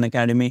 right, at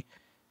Unacademy,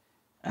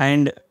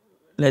 and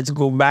let's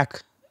go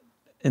back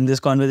in this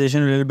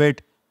conversation a little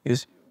bit. You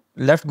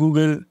left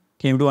Google,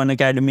 came to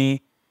Unacademy,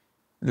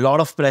 a lot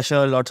of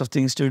pressure, lots of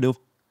things to do.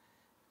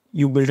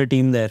 You built a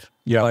team there.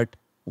 Yeah. But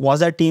was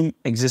that team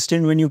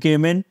existent when you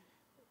came in?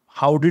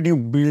 How did you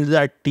build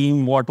that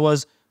team? What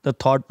was the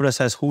thought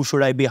process? Who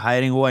should I be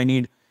hiring? Oh, I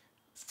need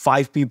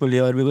 5 people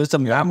here, because it's a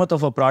mammoth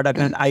of a product.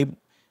 And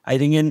I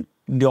think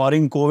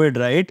during COVID,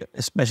 right,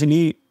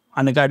 especially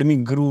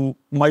Unacademy grew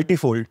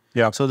multifold.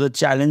 Yeah. So the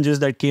challenges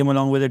that came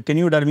along with it. Can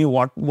you tell me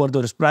what were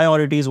those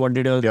priorities? What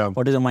is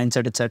the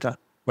mindset, etc.?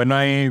 When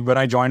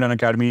I joined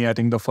Unacademy, I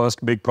think the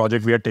first big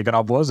project we had taken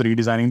up was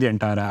redesigning the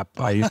entire app.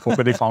 I spoke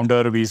with the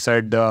founder. We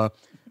said,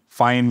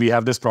 fine, we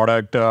have this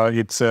product.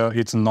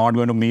 It's not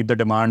going to meet the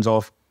demands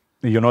of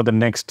the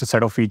next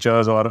set of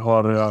features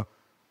or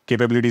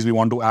capabilities we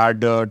want to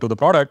add to the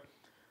product.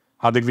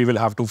 Hardik, we will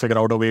have to figure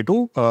out a way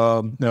to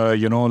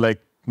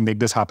make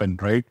this happen,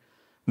 right?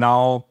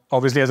 Now,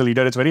 obviously, as a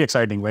leader, it's very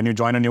exciting when you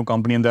join a new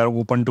company and they're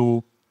open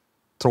to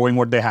throwing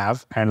what they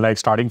have and like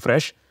starting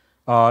fresh.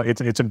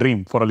 It's a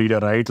dream for a leader,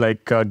 right?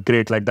 Like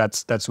great, like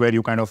that's where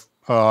you kind of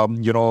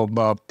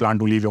plan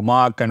to leave your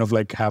mark, kind of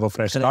like have a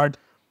fresh start.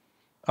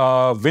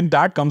 With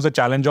that comes the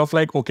challenge of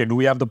like, okay, do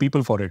we have the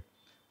people for it?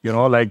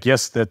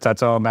 Yes,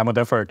 that's a mammoth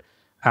effort.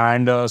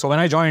 And so when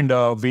I joined,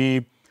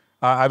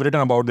 I've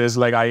written about this.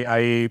 Like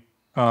I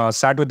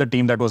sat with the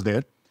team that was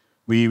there.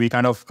 we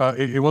kind of,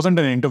 it wasn't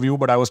an interview,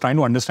 but I was trying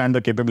to understand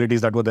the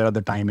capabilities that were there at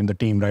the time in the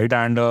team, right?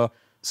 And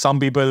some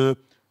people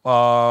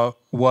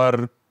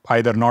were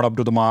either not up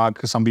to the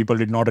mark. Some people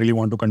did not really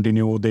want to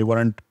continue. They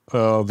weren't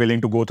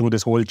willing to go through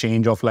this whole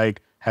change of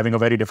like having a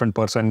very different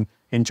person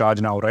in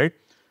charge now, right?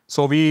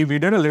 So we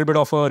did a little bit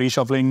of a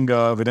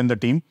reshuffling within the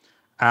team.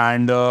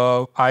 And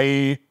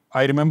I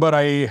remember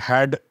I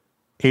had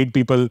 8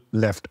 people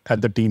left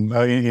at the team,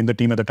 in the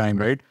team at the time,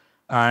 right?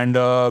 And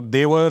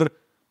they were,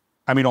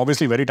 I mean,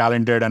 obviously very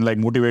talented and like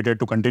motivated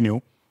to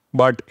continue,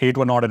 but 8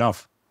 were not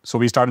enough. So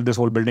we started this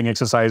whole building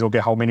exercise. Okay,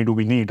 how many do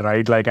we need,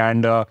 right? Like,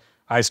 and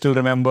I still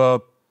remember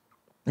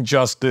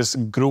just this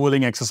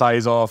grueling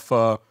exercise of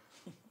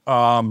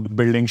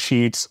building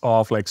sheets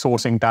of like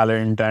sourcing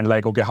talent and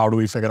like, okay, how do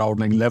we figure out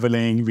like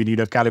leveling? We need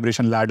a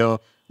calibration ladder.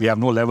 We have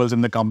no levels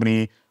in the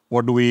company.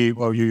 What do we,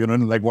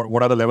 like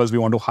what are the levels we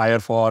want to hire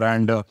for?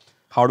 And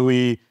how do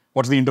we,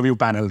 what's the interview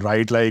panel,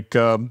 right? Like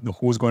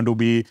who's going to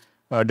be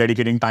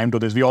dedicating time to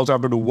this? We also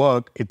have to do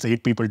work. It's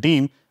 8 people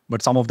team,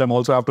 but some of them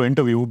also have to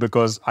interview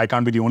because I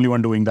can't be the only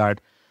one doing that.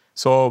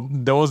 So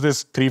there was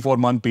this 3-4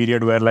 month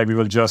period where like we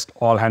will just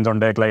all hands on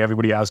deck, like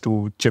everybody has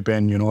to chip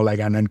in, like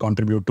and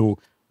contribute to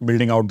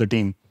building out the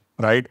team,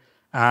 right?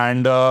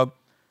 And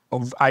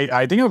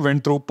I think I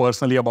went through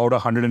personally about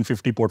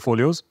 150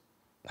 portfolios.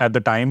 At the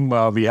time,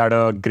 we had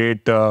a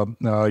great,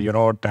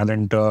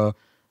 talent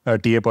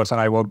TA person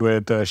I worked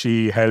with.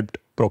 She helped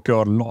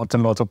procure lots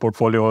and lots of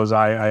portfolios.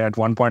 I at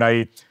one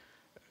point,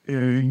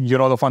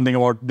 the fun thing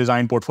about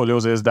design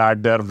portfolios is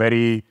that they're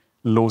very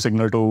low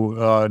signal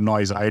to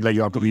noise, right? Like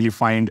you have to really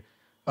find,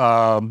 you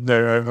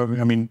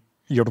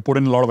have to put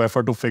in a lot of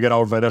effort to figure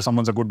out whether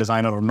someone's a good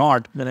designer or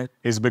not. Right.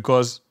 Is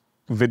because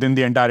within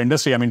the entire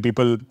industry, I mean,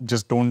 people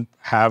just don't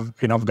have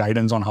enough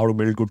guidance on how to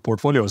build good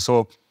portfolios.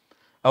 So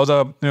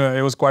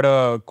it was quite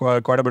a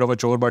bit of a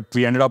chore, but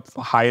we ended up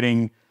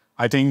hiring,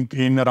 I think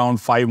in around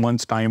 5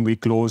 months time, we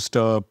closed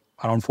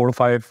around 4 to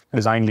 5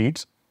 design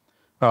leads.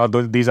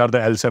 These are the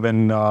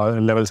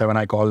L7, level 7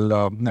 I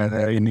call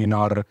in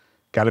our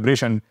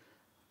calibration.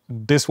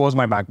 This was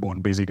my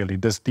backbone, basically.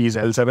 These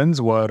L7s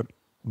were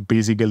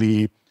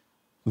basically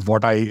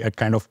what I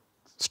kind of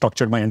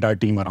structured my entire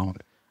team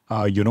around,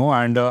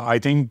 and I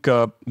think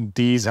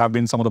these have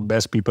been some of the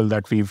best people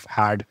that we've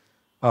had.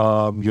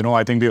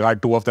 I think we've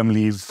had 2 of them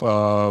leave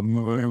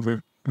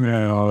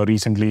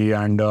recently,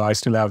 and I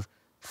still have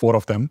 4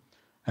 of them,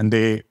 and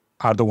they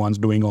are the ones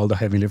doing all the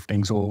heavy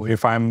lifting. So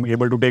if I'm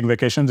able to take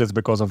vacations, it's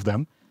because of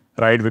them,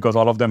 right? Because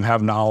all of them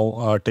have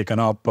now taken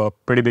up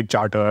pretty big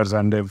charters,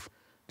 and they've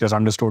just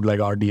understood like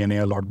our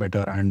DNA a lot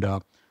better. And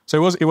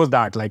so it was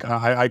that like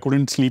I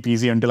couldn't sleep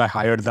easy until I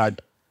hired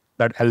that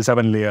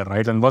L7 layer,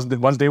 right? And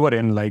once they were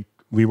in, like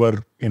we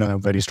were in a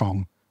very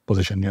strong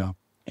position. Yeah.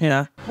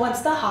 Yeah.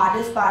 What's the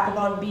hardest part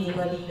about being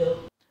a leader?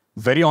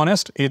 Very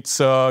honest,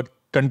 it's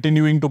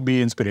continuing to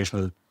be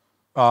inspirational.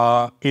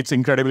 It's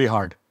incredibly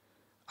hard.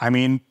 I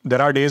mean,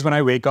 there are days when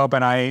I wake up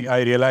and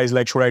I realize,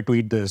 like, should I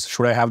tweet this?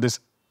 Should I have this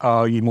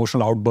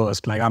emotional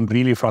outburst? Like, I'm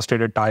really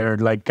frustrated,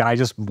 tired. Like, can I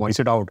just voice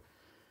it out?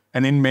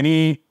 And in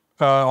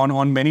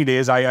on many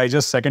days, I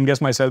just second guess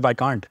myself. I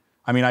can't.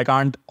 I mean, I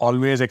can't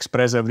always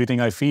express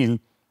everything I feel.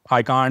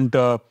 I can't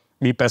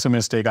be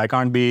pessimistic. I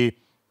can't be,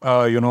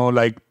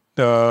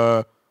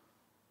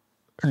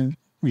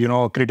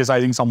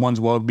 criticizing someone's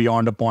work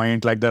beyond a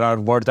point. Like there are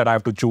words that I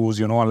have to choose,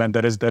 and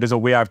there is a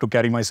way I have to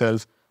carry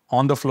myself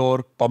on the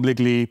floor,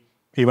 publicly,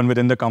 even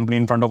within the company,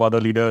 in front of other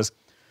leaders.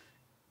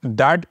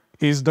 That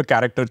is the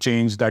character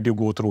change that you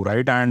go through,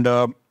 right? And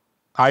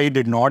I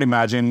did not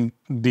imagine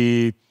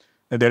that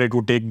it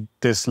would take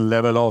this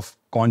level of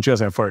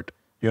conscious effort,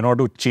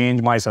 to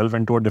change myself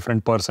into a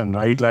different person,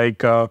 right?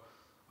 Like I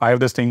have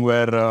this thing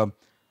where,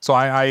 so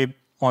I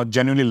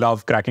genuinely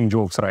love cracking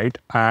jokes, right?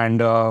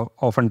 And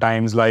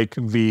oftentimes, like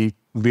we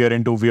are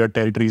into weird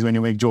territories when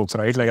you make jokes,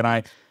 right? Like, and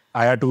I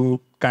had to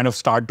kind of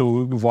start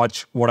to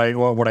watch what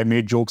I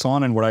made jokes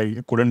on and what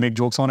I couldn't make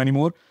jokes on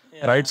anymore,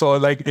 right? So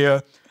like,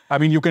 I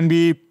mean, you can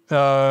be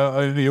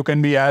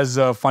as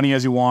funny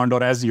as you want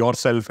or as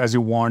yourself as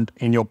you want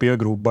in your peer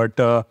group,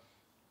 but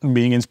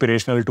being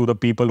inspirational to the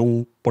people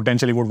who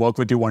potentially would work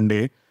with you one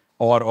day,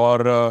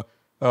 or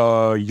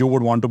you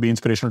would want to be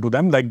inspirational to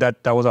them, like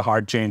that was a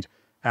hard change.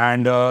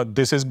 And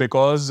this is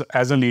because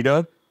as a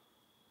leader,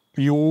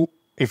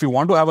 if you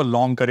want to have a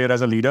long career as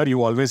a leader,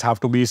 you always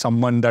have to be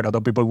someone that other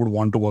people would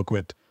want to work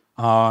with.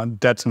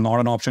 That's not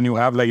an option you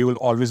have. Like you will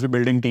always be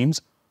building teams,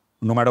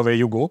 no matter where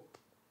you go.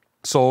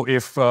 So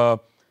if you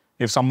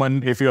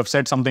have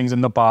said some things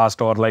in the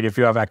past, or like if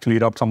you have actually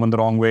rubbed someone the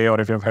wrong way, or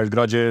if you have held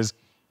grudges,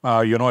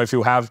 if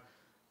you have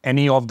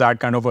any of that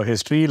kind of a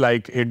history,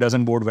 like it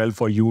doesn't bode well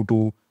for you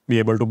to be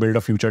able to build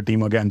a future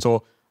team again.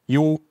 So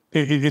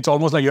it's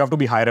almost like you have to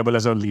be hireable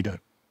as a leader.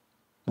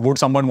 Would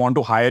someone want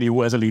to hire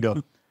you as a leader?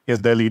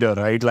 Is their leader,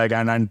 right? Like,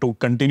 and to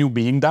continue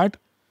being that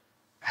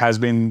has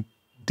been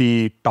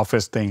the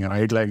toughest thing,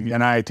 right? Like,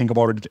 and I think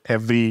about it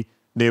every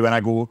day when I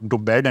go to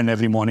bed and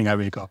every morning I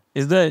wake up.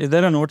 Is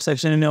there a note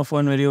section in your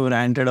phone where you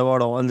ranted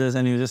about all this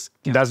and you just...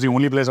 That's the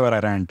only place where I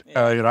rant,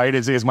 right?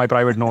 It's my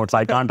private notes.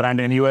 I can't rant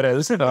anywhere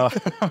else, no,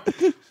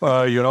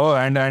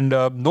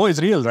 it's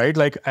real, right?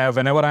 Like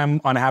whenever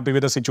I'm unhappy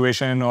with a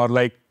situation or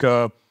like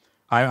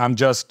I'm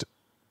just,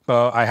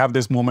 I have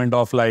this moment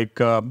of like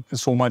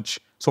so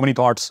many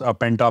thoughts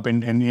pent up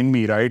in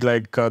me, right?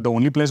 Like the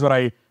only place where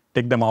I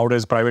take them out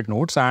is private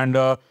notes. And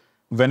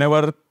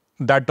whenever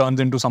that turns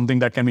into something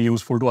that can be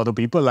useful to other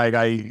people, like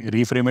I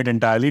reframe it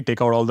entirely,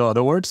 take out all the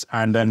other words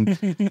and then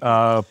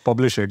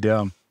publish it.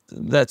 Yeah.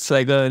 That's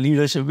like a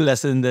leadership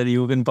lesson that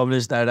you can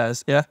publish that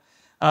as. Yeah.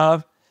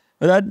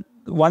 That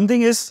one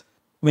thing is,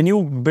 when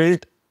you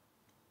built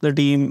the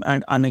team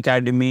at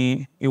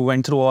Unacademy, you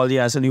went through all the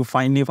assets, you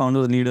finally found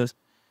those leaders.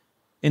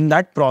 In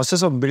that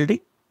process of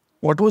building,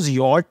 what was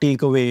your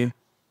takeaway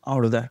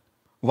out of that?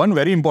 One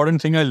very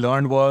important thing I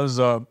learned was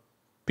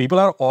people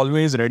are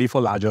always ready for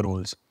larger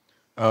roles.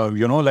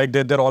 Like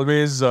they're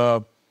always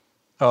up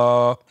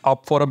for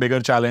a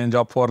bigger challenge,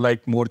 up for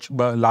like more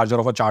larger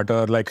of a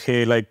charter. Like,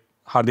 hey, like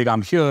Hardik,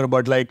 I'm here,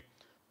 but like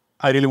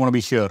I really want to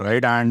be here,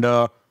 right? And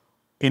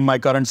in my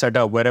current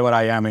setup, wherever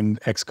I am in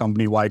X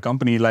company, Y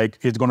company, like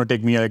it's going to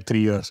take me like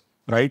 3 years,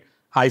 right?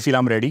 I feel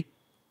I'm ready.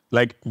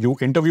 Like you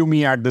interview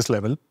me at this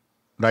level,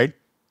 right?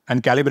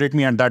 And calibrate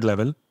me at that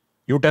level.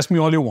 You test me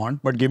all you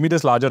want, but give me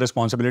this larger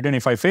responsibility. And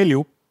if I fail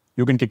you,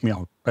 you can kick me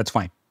out. That's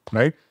fine,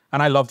 right?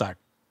 And I love that.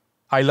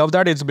 I love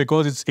that. It's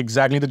because it's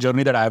exactly the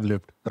journey that I've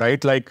lived,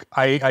 right? Like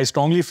I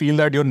strongly feel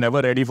that you're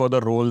never ready for the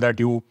role that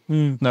you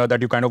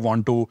kind of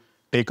want to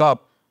take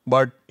up.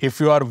 But if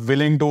you are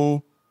willing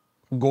to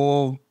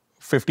go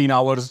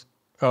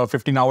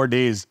 15-hour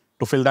days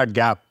to fill that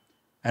gap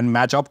and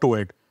match up to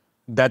it,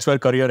 that's where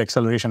career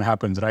acceleration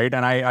happens, right?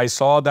 And I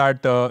saw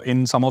that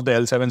in some of the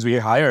L7s we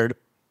hired,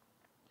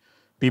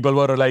 people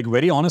were like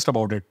very honest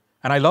about it.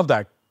 And I love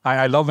that.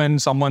 I love when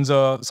someone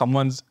has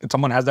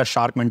that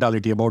shark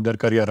mentality about their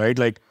career, right?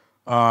 Like,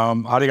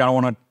 Hardik, I don't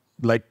want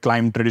to like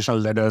climb traditional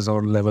ladders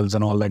or levels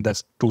and all, like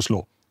that's too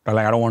slow. But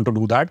like, I don't want to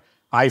do that.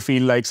 I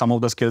feel like some of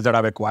the skills that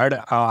I've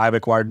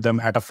acquired them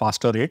at a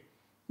faster rate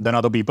than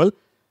other people.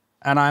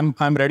 And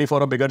I'm ready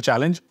for a bigger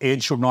challenge.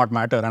 Age should not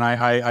matter. And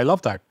I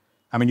love that.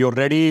 I mean, you're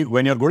ready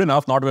when you're good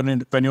enough, not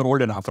when you're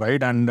old enough,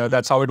 right? And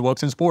that's how it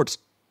works in sports.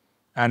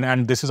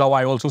 And this is how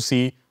I also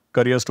see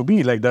careers to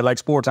be. Like they're like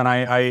sports. And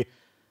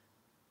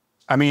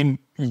I mean,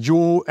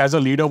 you as a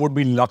leader would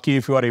be lucky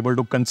if you are able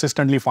to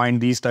consistently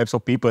find these types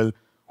of people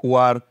who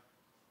are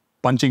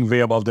punching way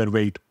above their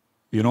weight,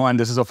 and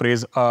this is a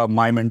phrase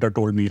my mentor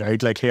told me,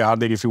 right? Like, hey,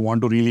 Hardik, if you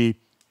want to really,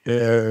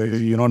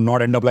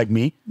 not end up like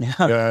me, he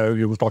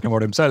was talking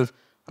about himself,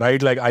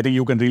 right? Like, I think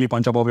you can really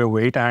punch above your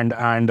weight and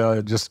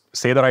just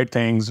say the right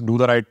things, do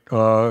the right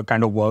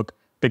kind of work,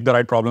 pick the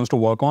right problems to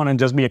work on and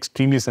just be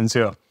extremely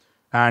sincere.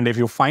 And if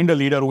you find a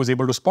leader who is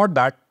able to spot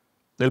that,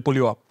 they'll pull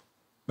you up.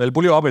 They'll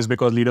pull you up is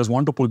because leaders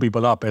want to pull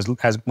people up as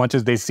much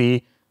as they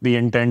see the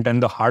intent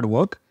and the hard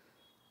work.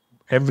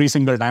 Every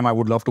single time I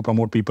would love to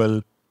promote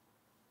people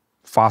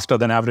faster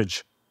than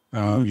average.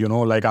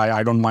 Like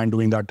I don't mind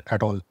doing that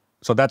at all.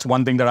 So that's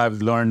one thing that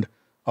I've learned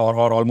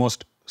or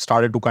almost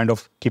started to kind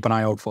of keep an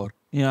eye out for.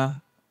 Yeah.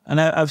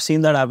 And I've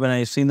seen that happen.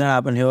 I've seen that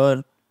happen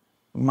here,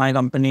 my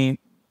company,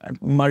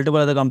 multiple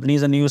other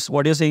companies. And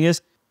what you're saying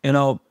is,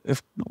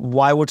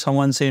 why would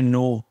someone say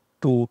no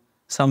to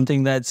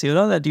something that's,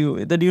 that you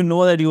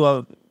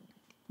are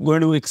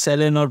going to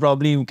excel in or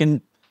probably you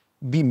can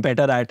be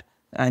better at.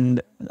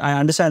 And I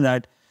understand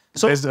that.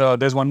 So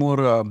there's one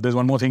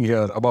more thing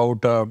here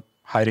about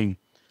hiring.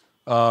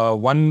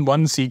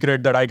 One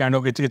secret that I kind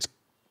of, it's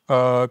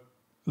a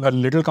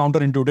little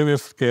counterintuitive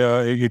if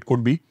it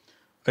could be,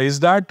 is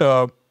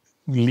that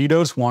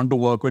leaders want to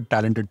work with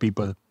talented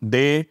people.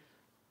 They,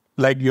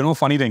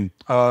 funny thing,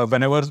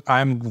 whenever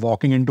I'm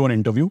walking into an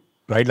interview,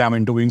 right, I'm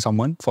interviewing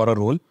someone for a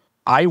role,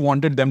 I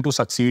wanted them to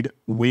succeed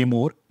way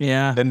more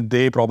than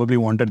they probably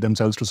wanted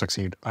themselves to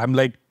succeed. I'm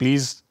like,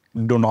 please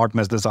do not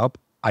mess this up.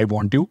 I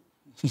want you.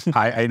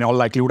 I in all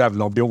likelihood, I've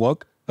loved your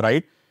work,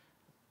 right?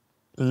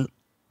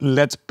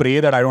 Let's pray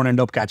that I don't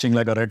end up catching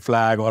like a red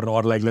flag or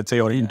like, let's say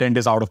your intent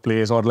is out of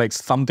place or like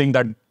something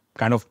that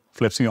kind of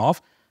flips me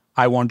off.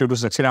 I want you to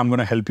succeed. I'm going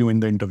to help you in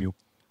the interview.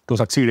 To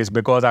succeed is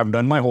because I've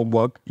done my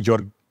homework.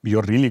 You're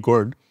really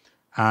good.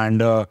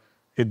 And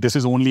this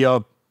is only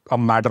a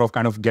matter of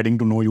kind of getting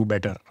to know you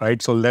better,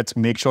 right? So let's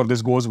make sure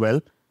this goes well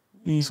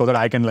so that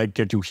I can like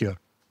get you here,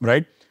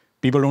 right?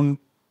 People don't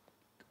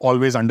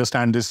always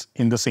understand this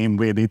in the same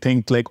way. They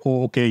think like,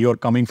 oh, okay, you're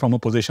coming from a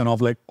position of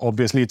like,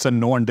 obviously it's a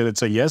no until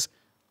it's a yes.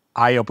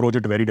 I approach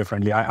it very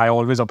differently. I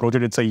always approach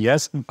it, it's a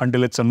yes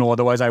until it's a no.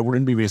 Otherwise, I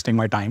wouldn't be wasting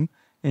my time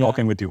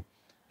talking with you.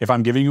 If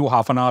I'm giving you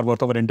half an hour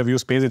worth of an interview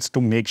space, it's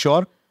to make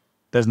sure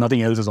there's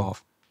nothing else is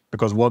off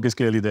because work is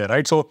clearly there,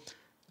 right? So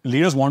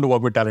leaders want to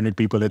work with talented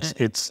people.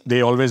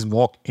 They always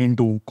walk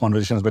into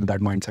conversations with that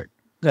mindset.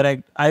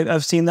 Correct.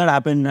 I've seen that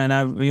happen.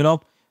 And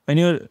when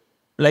you,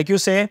 like you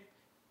say,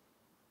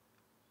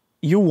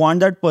 you want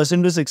that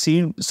person to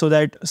succeed so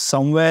that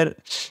somewhere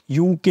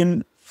you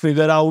can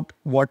figure out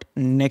what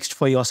next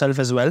for yourself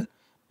as well.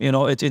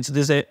 It's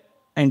this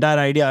entire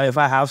idea. If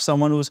I have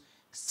someone who's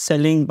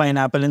selling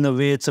pineapple in the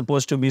way it's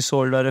supposed to be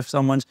sold, or if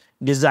someone's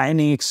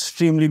designing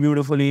extremely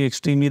beautifully,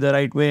 extremely the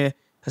right way,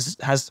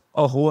 has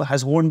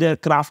honed their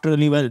craft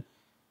really well,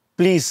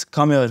 please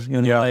come here.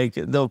 Like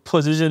the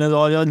position is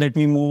all yours. Let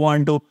me move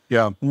on to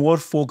more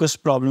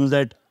focused problems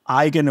that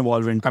I can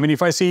evolve into. I mean,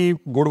 if I see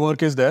good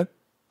work is there,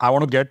 I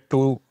want to get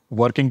to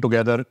working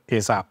together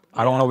ASAP.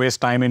 I don't want to waste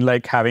time in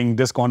like having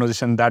this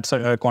conversation, that's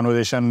a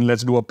conversation.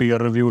 Let's do a peer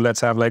review. Let's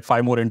have like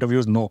 5 more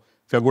interviews. No,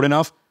 if you're good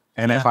enough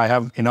and if I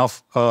have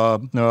enough,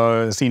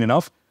 seen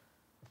enough,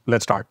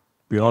 let's start.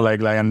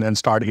 And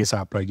start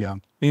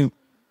ASAP.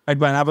 At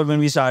Pineapple, when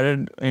we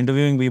started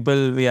interviewing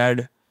people, we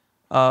had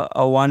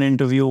a 1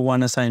 interview,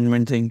 1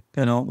 assignment thing.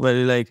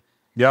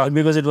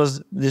 Because it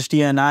was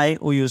Dishti and I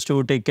who used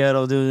to take care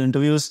of those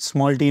interviews.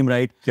 Small team,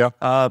 right?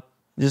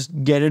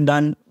 Just get it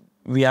done.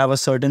 We have a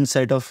certain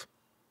set of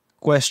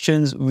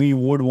questions we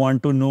would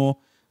want to know,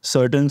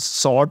 certain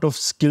sort of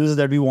skills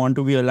that we want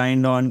to be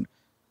aligned on,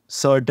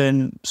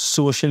 certain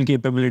social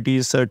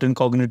capabilities, certain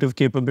cognitive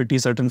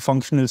capabilities, certain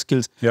functional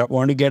skills.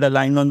 Want to get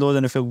aligned on those,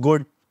 and if you're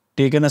good,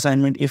 take an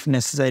assignment if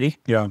necessary.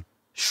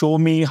 Show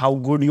me how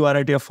good you are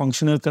at your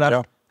functional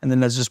craft, and then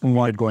let's just move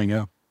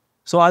on.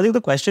 So I think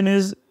the question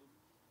is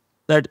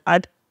that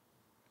at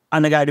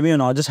Unacademy, you're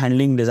not just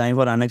handling design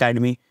for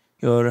Unacademy.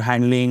 You're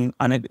handling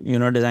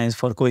designs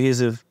for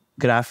Cohesive,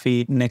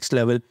 Graphy, Next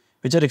Level,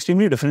 which are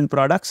extremely different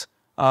products.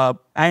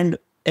 And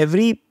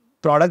every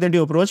product that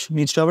you approach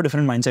needs to have a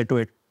different mindset to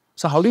it.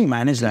 So how do you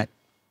manage that?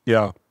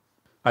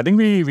 I think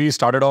we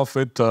started off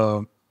with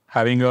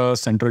having a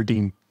central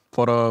team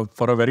for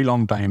a very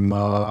long time.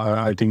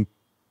 I think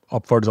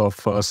upwards of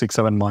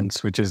 6-7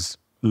 months, which is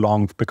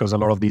long because a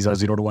lot of these are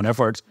 0 to 1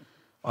 efforts.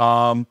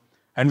 And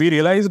we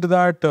realized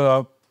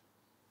that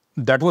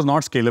that was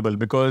not scalable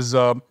because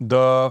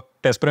the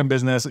test prep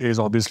business is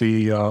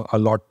obviously a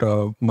lot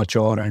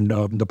mature, and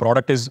the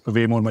product is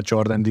way more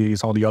mature than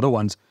some of the other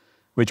ones,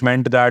 which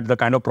meant that the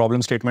kind of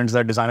problem statements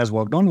that designers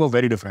worked on were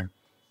very different.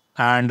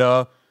 And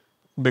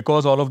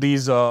because all of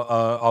these,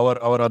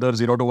 our other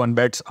 0 to 1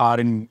 bets are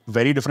in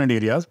very different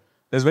areas,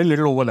 there's very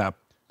little overlap.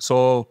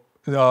 So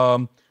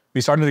we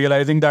started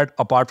realizing that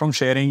apart from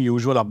sharing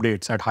usual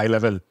updates at high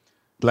level,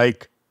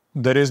 like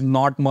there is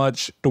not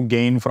much to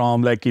gain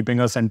from like keeping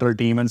a central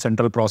team and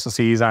central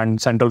processes and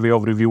central way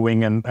of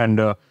reviewing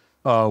and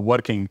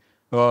working.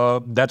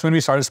 That's when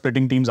we started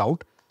splitting teams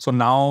out. So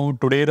now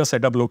today the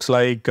setup looks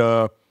like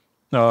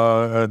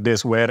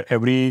this, where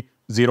every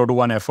 0 to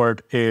 1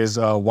 effort is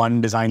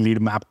 1 design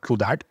lead mapped to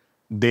that.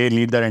 They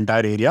lead their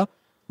entire area.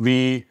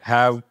 We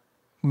have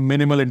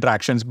minimal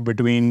interactions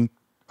between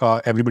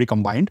everybody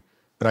combined.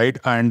 Right.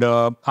 And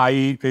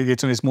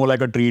it's more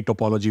like a tree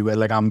topology where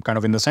like I'm kind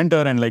of in the center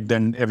and like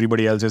then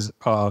everybody else is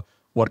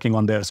working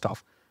on their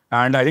stuff.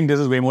 And I think this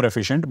is way more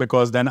efficient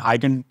because then I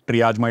can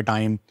triage my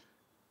time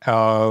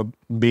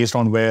based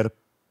on where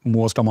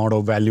most amount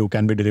of value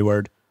can be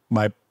delivered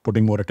by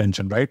putting more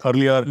attention. Right.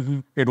 Earlier,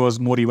 it was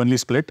more evenly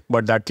split,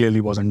 but that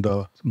clearly wasn't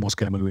the most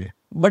scalable way.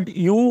 But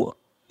even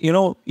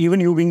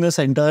you being the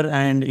center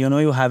and,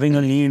 you having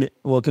a lead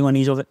working on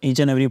each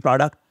and every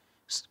product,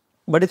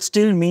 but it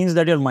still means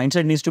that your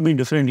mindset needs to be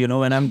different.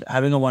 When I'm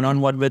having a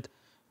one-on-one with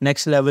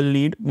next level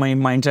lead, my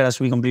mindset has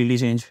to be completely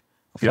changed.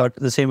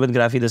 The same with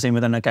Graphy, the same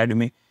with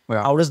Unacademy.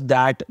 How does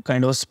that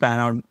kind of span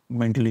out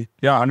mentally?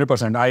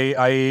 100%.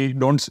 I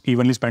don't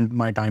evenly spend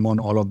my time on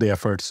all of the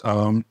efforts.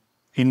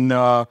 In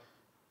a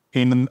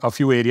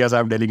few areas,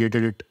 I've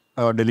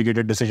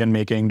delegated decision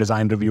making,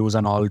 design reviews,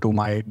 and all to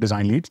my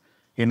design leads.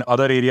 In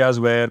other areas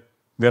where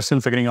we're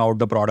still figuring out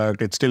the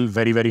product, it's still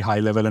very, very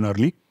high level and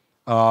early.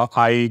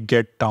 I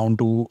get down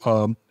to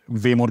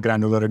way more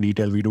granular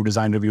detail. We do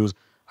design reviews.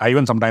 I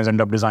even sometimes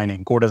end up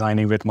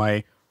co-designing with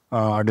my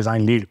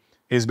design lead,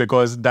 is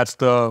because that's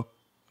the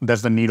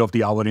need of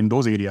the hour in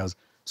those areas.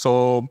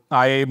 So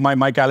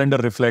my calendar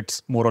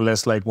reflects more or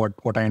less like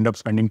what I end up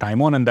spending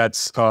time on, and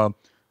that's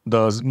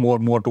the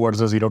more towards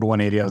the 0 to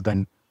 1 areas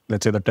than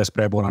let's say the test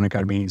prep or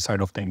Unacademy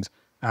side of things.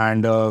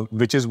 And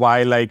which is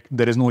why like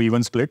there is no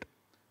even split.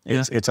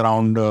 It's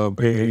around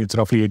it's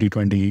roughly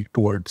 80-20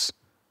 towards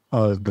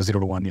the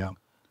 0 to 1,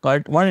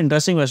 Got one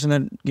interesting question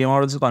that came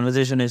out of this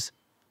conversation is,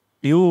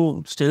 do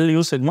you still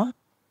use Figma?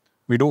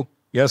 We do,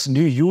 yes.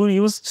 Do you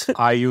use?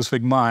 I use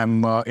Figma.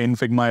 I'm in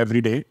Figma every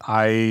day.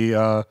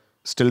 I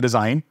still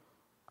design.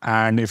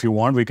 And if you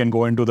want, we can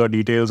go into the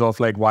details of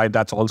like why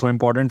that's also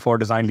important for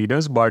design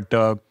leaders. But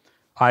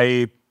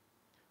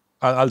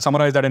I'll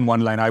summarize that in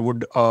one line. I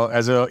would,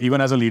 even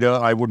as a leader,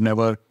 I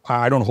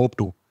don't hope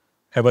to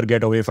ever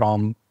get away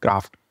from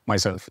craft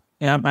myself.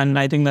 Yeah, and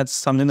I think that's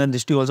something that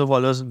Dishti also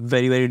follows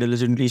very, very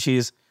diligently.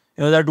 She's,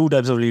 there are 2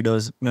 types of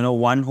leaders.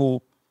 One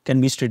who can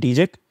be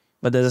strategic,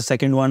 but there's a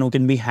second one who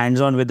can be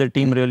hands-on with the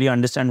team, really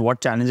understand what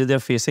challenges they're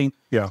facing,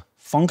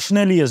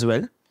 functionally as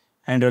well,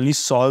 and really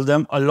solve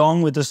them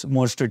along with this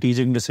more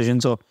strategic decision.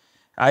 So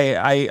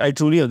I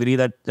truly agree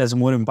that that's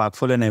more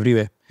impactful in every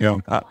way.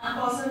 One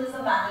person is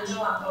the manager,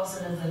 one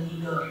person is the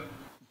leader.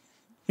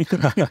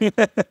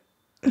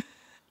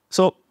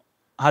 So,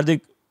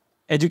 Hardik,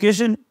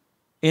 education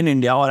in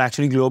India or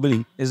actually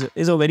globally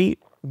is a very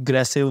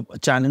aggressive,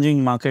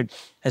 challenging market,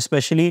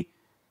 especially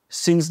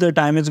since the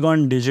time it's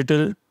gone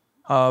digital.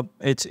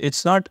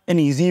 It's not an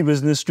easy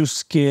business to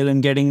scale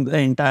and getting the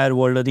entire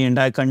world or the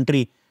entire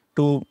country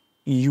to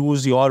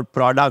use your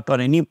product or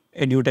any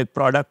edutech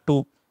product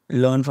to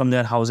learn from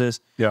their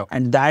houses. Yeah.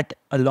 And that,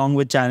 along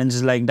with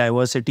challenges like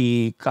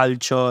diversity,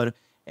 culture,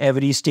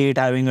 every state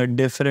having a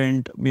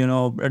different,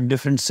 a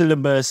different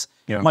syllabus,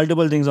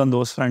 multiple things on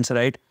those fronts,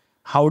 right?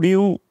 How do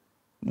you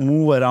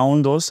move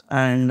around those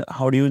and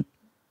how do you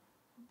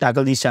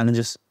tackle these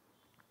challenges?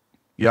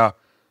 Yeah.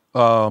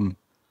 One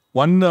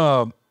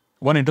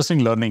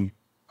interesting learning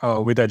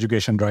with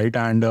education, right?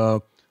 And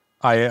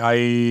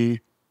I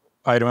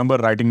remember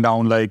writing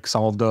down like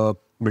some of the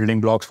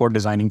building blocks for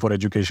designing for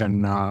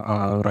education,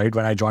 right?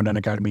 When I joined an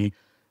academy,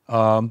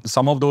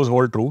 some of those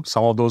hold true.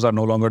 Some of those are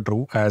no longer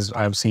true, as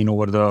I have seen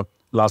over the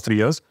last 3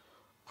 years.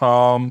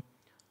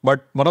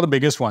 But one of the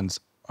biggest ones,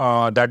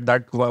 one of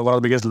the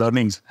biggest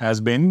learnings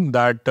has been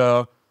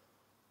that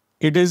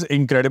it is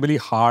incredibly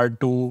hard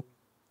to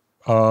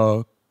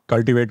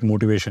cultivate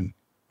motivation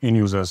in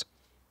users,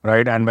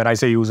 right? And when I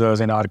say users,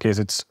 in our case,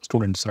 it's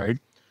students, right?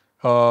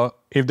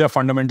 If they're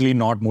fundamentally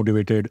not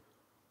motivated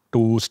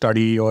to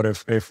study, or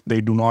if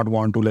they do not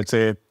want to, let's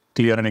say,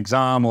 clear an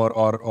exam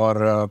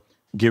or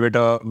give it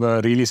a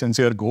really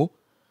sincere go,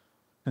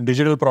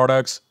 digital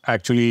products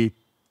actually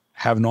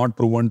have not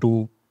proven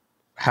to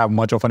have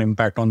much of an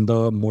impact on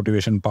the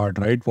motivation part,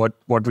 right?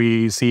 What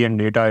we see in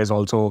data is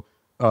also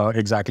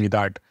exactly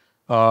that.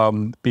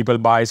 People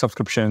buy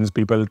subscriptions,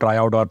 people try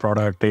out our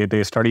product,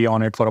 they study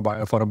on it for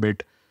a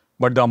bit,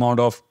 but the amount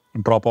of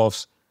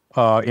drop-offs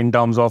in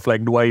terms of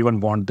like, do I even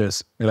want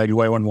this? Like, do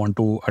I even want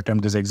to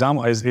attempt this exam?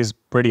 Is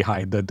pretty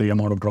high, the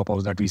amount of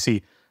drop-offs that we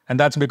see. And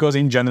that's because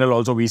in general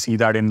also we see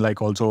that in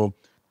like also,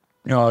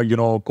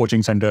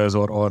 coaching centers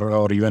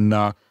or even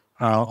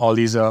all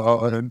these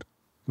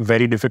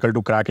very difficult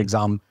to crack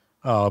exam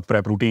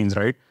prep routines,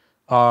 right?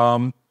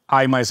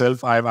 I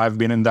myself, I've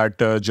been in that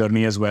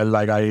journey as well.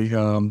 Like I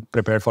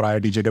prepared for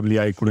IIT JEE,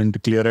 I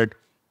couldn't clear it.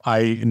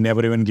 I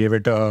never even gave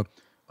it a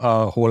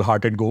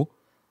wholehearted go.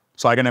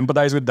 So I can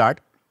empathize with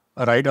that,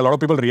 right? A lot of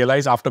people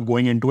realize after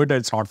going into it,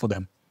 it's not for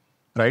them,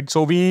 right?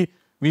 So we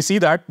see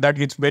that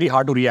it's very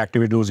hard to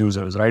reactivate those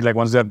users, right? Like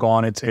once they're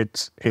gone,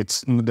 it's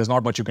there's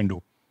not much you can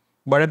do.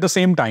 But at the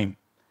same time,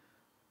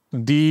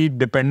 the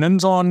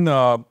dependence on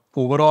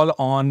overall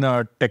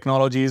on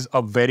technology is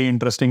a very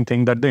interesting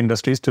thing that the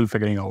industry is still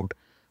figuring out,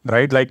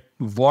 right? Like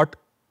what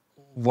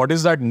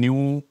is that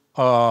new,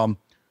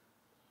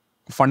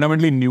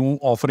 fundamentally new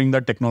offering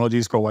that technology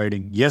is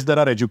providing? Yes, there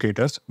are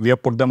educators. We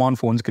have put them on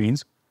phone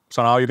screens.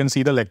 So now you can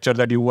see the lecture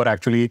that you were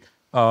actually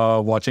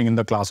watching in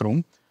the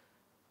classroom.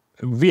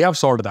 We have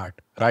solved that,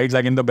 right?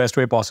 Like in the best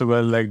way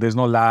possible. Like there's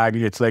no lag.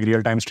 It's like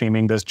real-time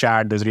streaming. There's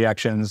chat, there's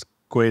reactions,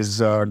 quiz,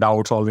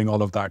 doubt solving,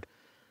 all of that.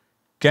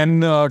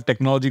 Can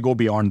technology go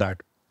beyond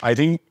that? I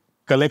think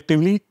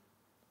collectively,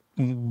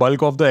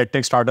 bulk of the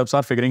edtech startups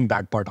are figuring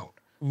that part out,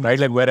 right?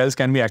 Like where else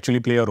can we actually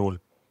play a role?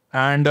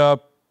 And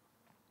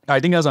I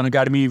think as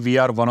Unacademy, we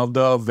are one of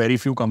the very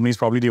few companies,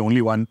 probably the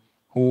only one,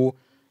 who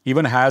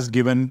even has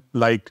given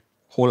like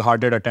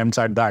wholehearted attempts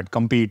at that.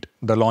 Compete,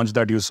 the launch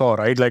that you saw,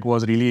 right? Like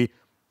was really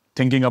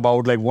thinking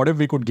about like, what if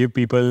we could give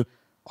people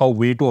a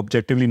way to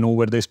objectively know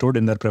where they stood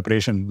in their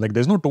preparation? Like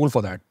there's no tool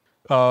for that.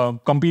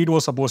 Compete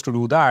was supposed to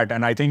do that.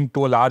 And I think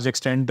to a large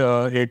extent,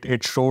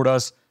 it showed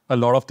us a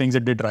lot of things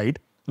it did right.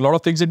 A lot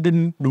of things it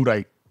didn't do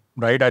right,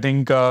 right? I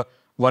think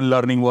one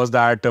learning was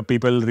that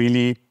people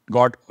really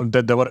got,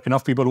 that there were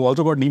enough people who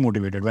also got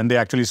demotivated when they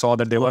actually saw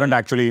that they weren't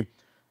actually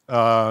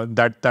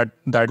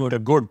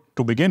that good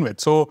to begin with.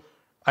 So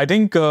I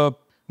think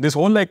this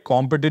whole like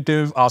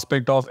competitive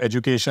aspect of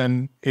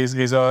education is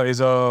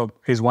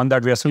one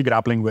that we are still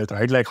grappling with,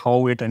 right? Like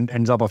how it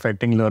ends up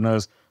affecting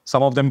learners.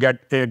 Some of them get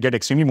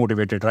extremely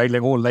motivated, right?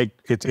 Like, oh, like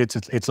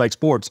it's like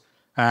sports,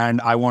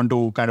 and I want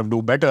to kind of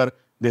do better.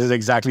 This is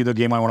exactly the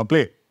game I want to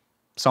play.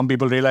 Some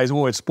people realize,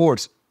 oh, it's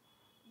sports.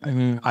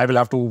 I will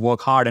have to work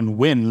hard and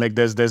win. Like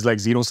there's like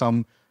zero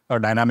sum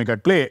dynamic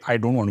at play. I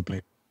don't want to play.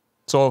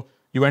 So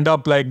you end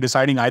up like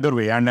deciding either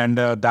way, and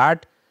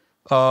that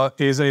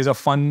is a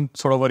fun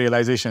sort of a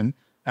realization,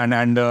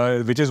 and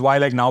which is why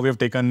like now we have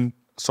taken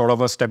sort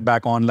of a step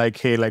back on like,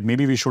 hey, like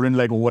maybe we shouldn't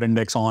like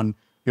over-index on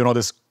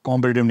this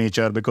competitive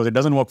nature, because it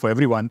doesn't work for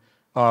everyone.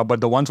 But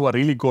the ones who are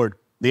really good,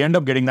 they end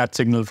up getting that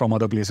signal from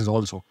other places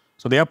also.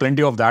 So they have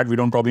plenty of that. We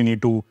don't probably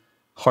need to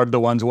hurt the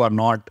ones who are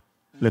not,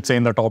 let's say,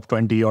 in the top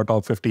 20 or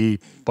top 50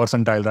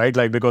 percentile, right?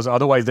 Like, because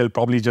otherwise they'll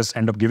probably just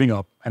end up giving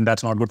up, and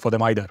that's not good for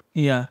them either.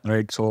 Yeah.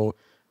 Right. So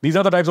these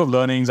are the types of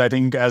learnings I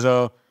think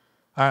the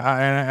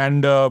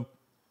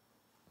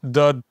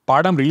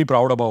part I'm really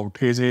proud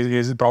about is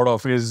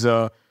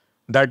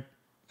that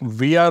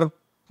we are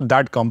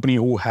that company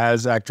who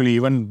has actually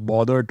even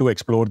bothered to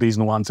explore these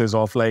nuances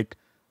of like,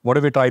 what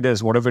if we try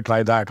this? What if we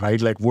try that? Right?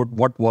 Like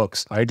what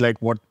works? Right?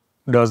 Like what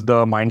does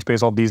the mind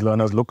space of these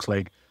learners looks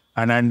like?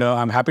 And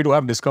I'm happy to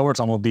have discovered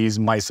some of these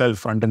myself,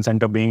 front and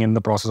center, being in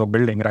the process of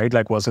building, right?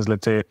 Like versus,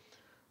 let's say,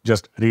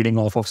 just reading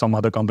off of some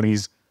other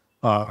company's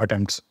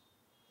attempts.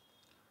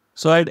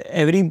 So at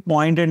every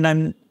point in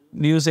time,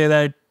 do you say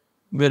that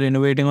we're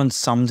innovating on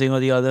something or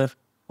the other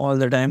all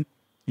the time?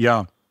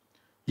 Yeah.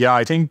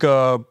 I think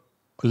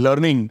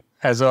learning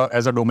as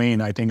a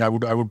domain, I think I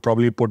would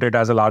probably put it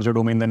as a larger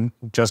domain than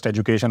just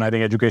education. I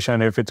think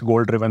education, if it's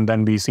goal driven,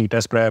 then we see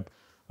test prep.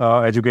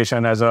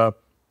 Education as a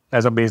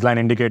baseline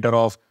indicator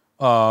of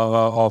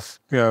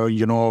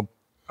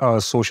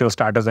social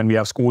status, and we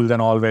have schools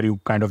and all where you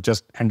kind of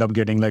just end up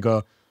getting like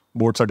a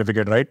board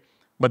certificate, right?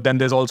 But then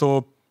there's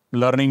also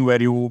learning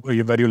where you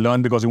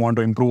learn because you want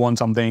to improve on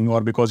something,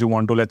 or because you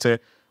want to, let's say,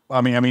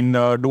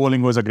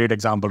 Duolingo is a great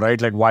example,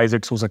 right? Like why is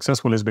it so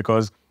successful is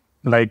because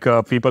like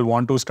people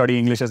want to study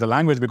English as a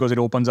language because it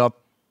opens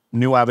up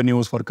new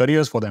avenues for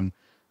careers for them,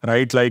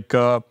 right? Like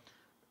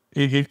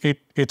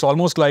it's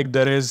almost like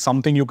there is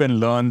something you can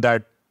learn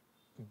that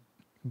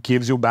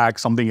gives you back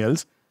something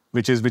else,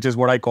 which is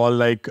what I call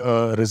like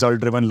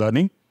result-driven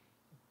learning.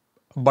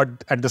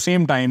 But at the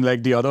same time,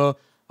 like the other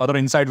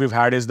insight we've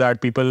had is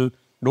that people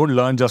don't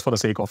learn just for the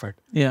sake of it.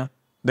 Yeah.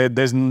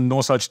 There's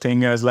no such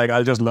thing as like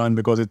I'll just learn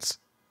because it's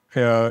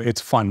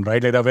fun,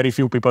 right? Like there are very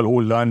few people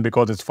who learn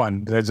because it's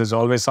fun. There's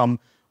always some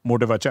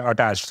motive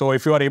attached. So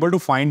if you are able to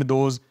find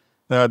those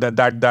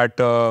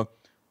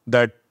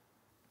that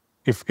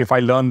if I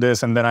learn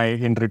this and then I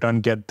in return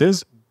get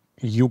this,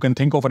 you can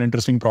think of an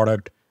interesting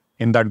product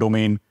in that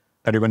domain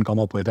that you can come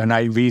up with. And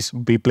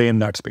we play in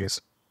that space.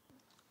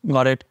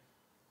 Got it.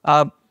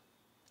 I'm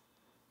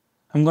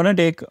gonna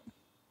take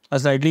a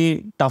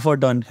slightly tougher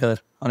turn here.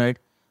 All right.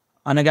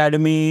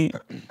 Unacademy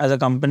as a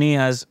company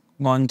has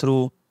gone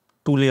through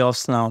 2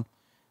 layoffs now,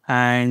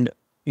 and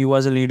you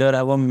as a leader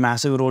have a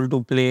massive role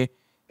to play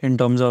in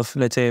terms of,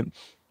 let's say,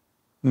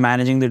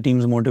 managing the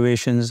team's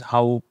motivations,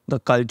 how the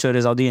culture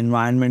is, how the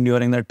environment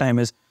during that time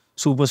is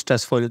super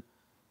stressful.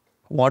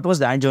 What was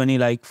that journey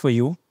like for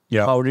you?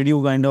 Yeah. How did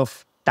you kind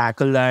of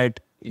tackle that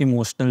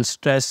emotional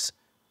stress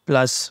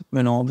plus,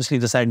 obviously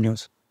the sad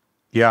news?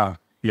 Yeah.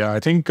 I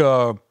think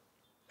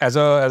as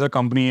a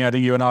company, I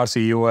think even our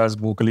CEO has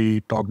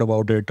vocally talked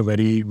about it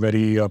very,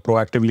 very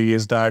proactively,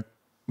 is that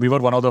we were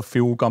one of the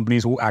few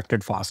companies who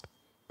acted fast,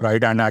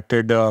 right? And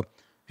acted with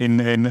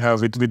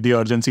the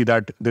urgency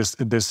that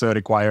this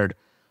required.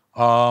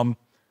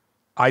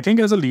 I think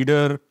as a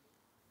leader,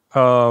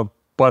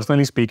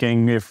 personally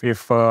speaking,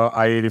 if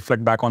I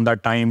reflect back on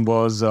that time,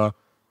 was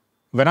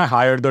when I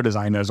hired the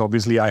designers.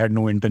 Obviously, I had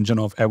no intention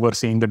of ever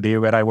seeing the day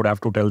where I would have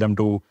to tell them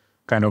to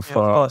kind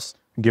of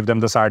give them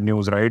the sad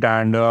news, right?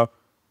 And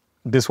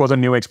this was a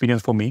new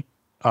experience for me.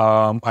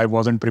 I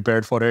wasn't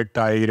prepared for it.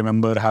 I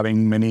remember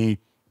having many,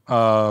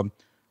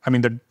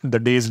 the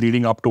days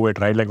leading up to it,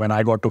 right? Like when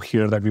I got to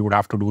hear that we would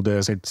have to do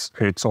this,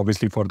 it's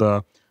obviously for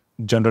the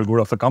general good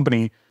of the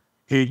company.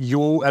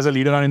 You as a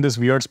leader are in this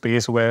weird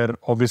space where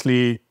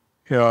obviously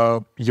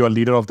you're a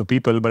leader of the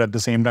people, but at the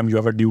same time you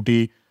have a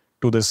duty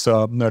to this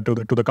to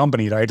the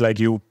company, right? Like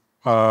you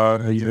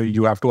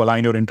have to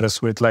align your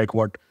interests with like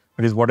what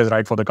is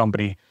right for the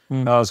company.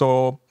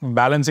 So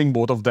balancing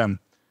both of them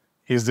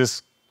is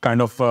this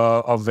kind of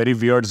a very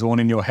weird zone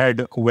in your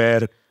head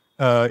where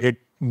it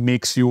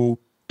makes you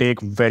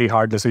take very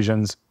hard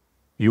decisions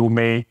you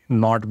may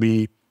not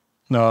be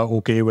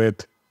okay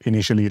with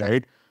initially,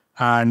 right?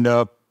 And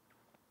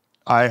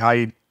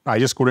I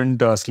just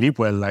couldn't sleep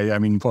well. I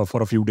mean,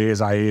 for a few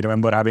days, I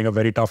remember having a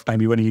very tough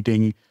time even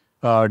eating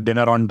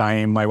dinner on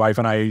time. My wife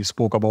and I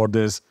spoke about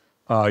this.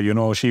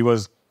 She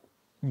was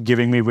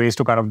giving me ways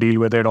to kind of deal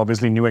with it.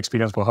 Obviously, new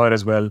experience for her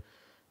as well.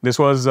 This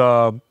was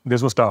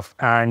tough.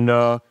 And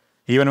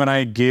even when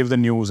I gave the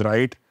news,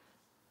 right,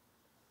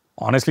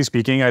 honestly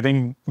speaking, I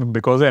think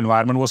because the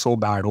environment was so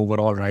bad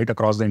overall, right,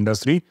 across the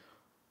industry,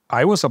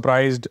 I was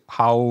surprised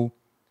how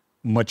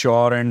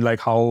mature and like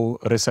how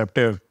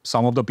receptive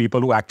some of the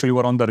people who actually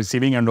were on the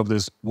receiving end of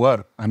this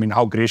were. I mean,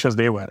 how gracious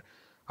they were.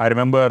 I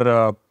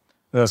remember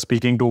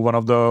speaking to one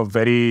of the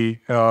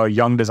very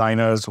young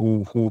designers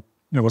who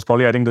was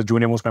probably, I think, the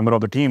junior most member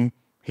of the team.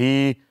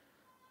 He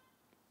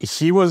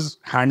was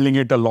handling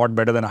it a lot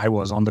better than I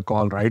was on the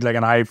call, right? Like,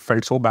 and I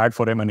felt so bad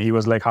for him. And he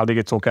was like, Hardik,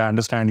 it's okay. I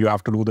understand you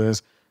have to do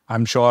this.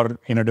 I'm sure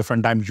in a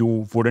different time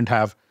you wouldn't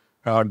have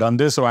done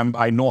this. So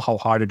I know how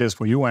hard it is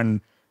for you.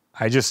 And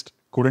I just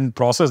couldn't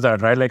process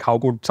that, right? Like, how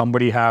could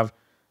somebody have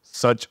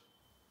such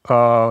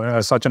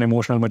an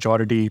emotional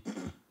maturity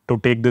to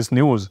take this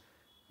news,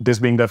 this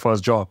being their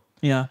first job?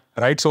 Yeah.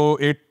 Right. So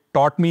it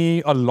taught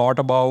me a lot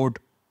about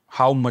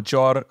how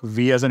mature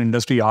we as an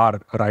industry are,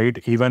 right?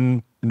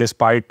 Even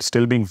despite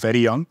still being very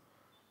young,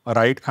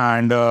 right?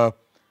 And a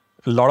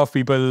lot of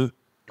people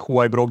who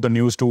I broke the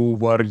news to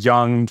were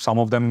young. Some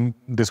of them,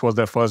 this was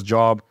their first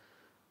job,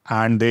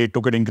 and they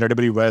took it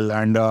incredibly well.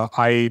 And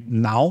I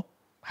now,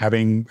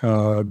 having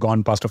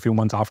gone past a few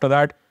months after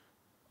that,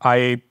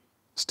 I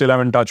still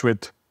am in touch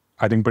with,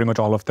 I think, pretty much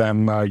all of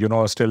them,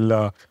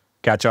 still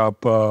catch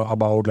up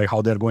about like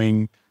how they're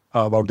going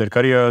about their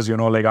careers,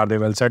 like are they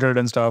well settled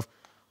and stuff.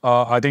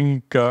 I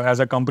think as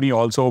a company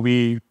also,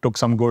 we took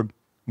some good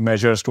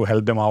measures to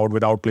help them out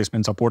with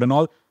outplacement support and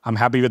all. I'm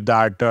happy with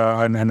that.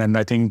 And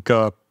I think,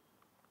 but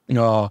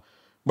yeah,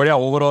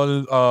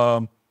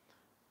 overall,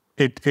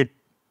 it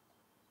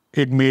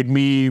it made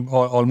me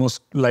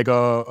almost like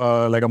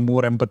a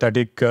more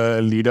empathetic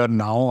leader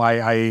now.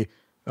 I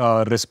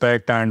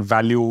respect and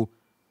value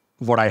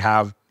what I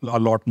have a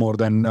lot more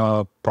than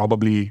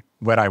probably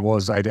where I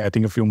was. I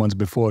think a few months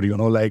before.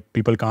 Like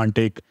people can't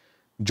take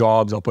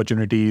jobs,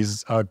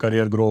 opportunities,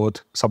 career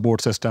growth,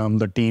 support system,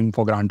 the team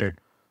for granted.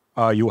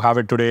 You have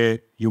it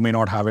today, you may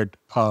not have it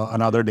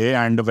another day,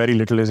 and very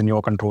little is in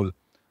your control.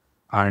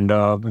 And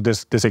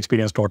this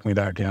experience taught me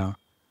that. Yeah.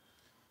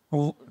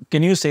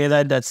 Can you say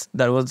that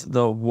that was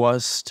the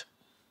worst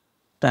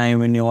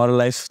time in your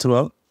life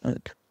throughout?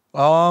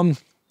 Or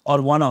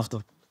one of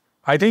them?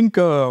 I think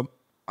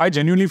I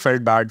genuinely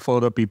felt bad for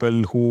the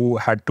people who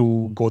had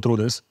to go through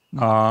this.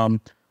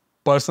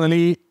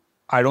 Personally,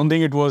 I don't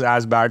think it was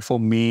as bad for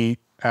me.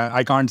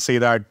 I can't say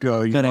that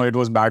it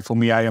was bad for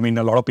me. I mean,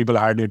 a lot of people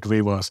had it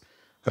way worse,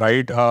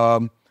 right?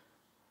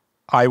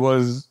 I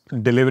was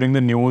delivering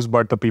the news,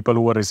 but the people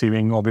who were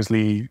receiving,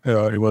 obviously,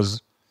 it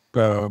was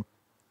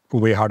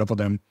way harder for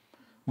them.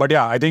 But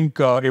yeah, I think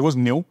it was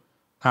new,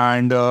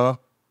 and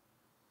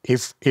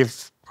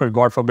if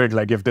God forbid,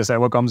 like if this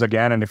ever comes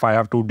again, and if I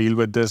have to deal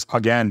with this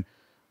again,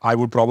 I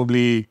would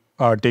probably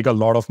take a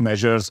lot of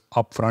measures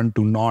upfront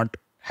to not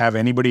have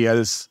anybody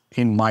else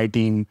in my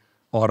team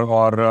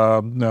or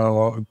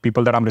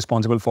people that I'm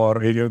responsible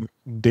for.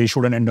 They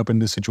shouldn't end up in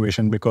this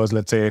situation because,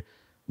 let's say,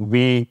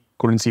 we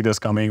couldn't see this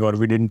coming or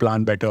we didn't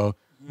plan better.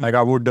 Like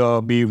I would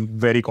be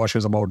very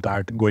cautious about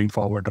that going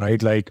forward,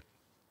 right? Like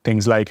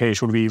things like, hey,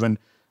 should we even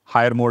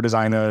hire more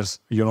designers?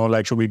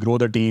 Like should we grow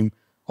the team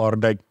or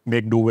like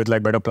make do with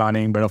like better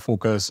planning, better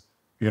focus?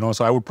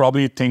 So I would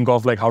probably think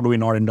of like, how do we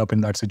not end up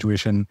in that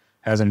situation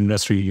as an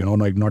industry,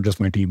 like not just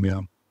my team.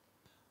 Yeah.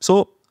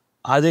 So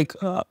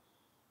Hardik,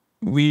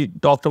 we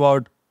talked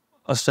about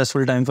a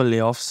stressful time for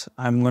layoffs.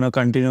 I'm going to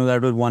continue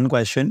that with one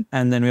question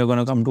and then we're going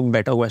to come to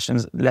better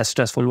questions, less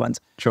stressful ones.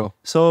 Sure.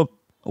 So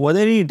were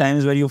there any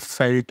times where you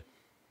felt,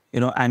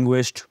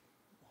 anguished,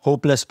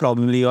 hopeless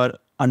probably, or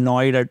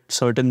annoyed at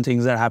certain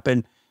things that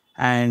happened?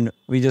 And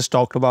we just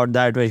talked about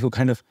that where you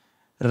kind of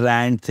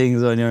rant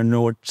things on your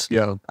notes.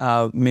 Yeah.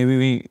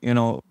 Maybe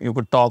you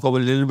could talk a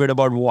little bit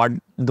about what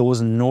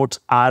those notes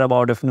are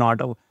about, if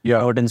not a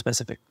note in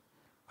specific.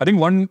 I think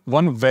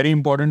one very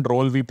important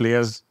role we play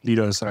as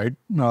leaders, right,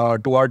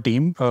 to our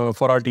team,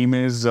 for our team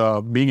is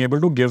being able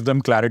to give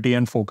them clarity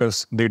and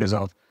focus they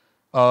deserve.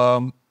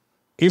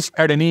 If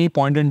at any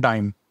point in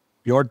time,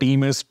 your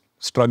team is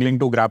struggling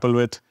to grapple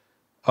with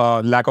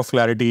lack of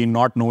clarity,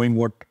 not knowing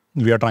what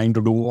we are trying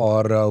to do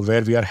or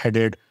where we are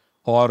headed,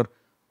 or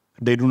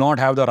they do not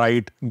have the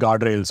right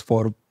guardrails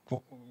for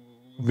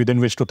within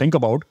which to think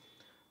about,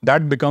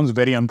 that becomes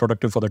very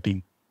unproductive for the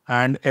team.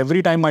 And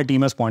every time my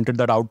team has pointed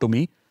that out to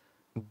me,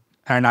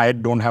 and I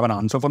don't have an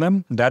answer for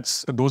them,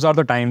 those are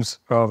the times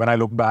when I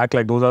look back,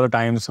 like those are the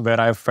times where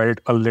I've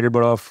felt a little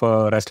bit of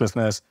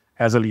restlessness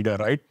as a leader,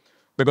 right?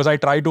 Because I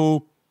try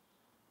to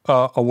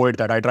avoid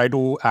that. I try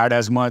to add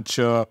as much,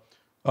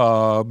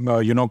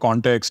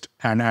 context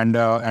and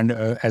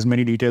as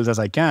many details as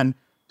I can,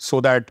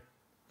 so that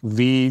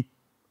we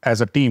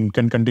as a team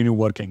can continue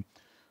working.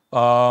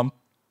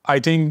 I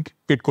think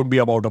it could be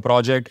about a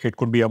project. It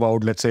could be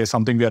about, let's say,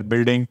 something we are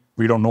building.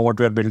 We don't know what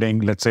we are building.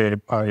 Let's say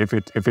if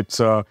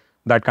it's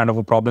that kind of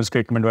a problem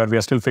statement where we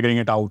are still figuring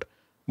it out,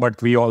 but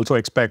we also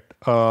expect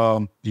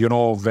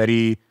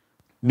very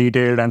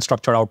detailed and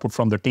structured output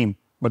from the team.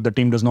 But the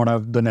team does not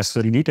have the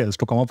necessary details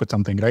to come up with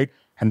something, right?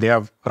 And they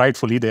have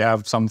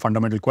some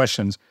fundamental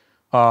questions.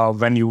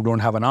 When you don't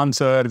have an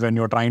answer, when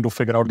you're trying to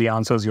figure out the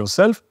answers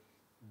yourself,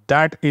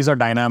 that is a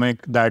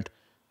dynamic that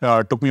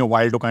took me a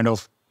while to kind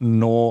of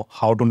know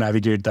how to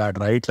navigate that,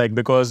 right? Like,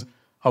 because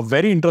a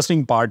very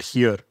interesting part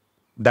here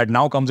that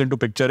now comes into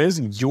picture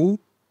is you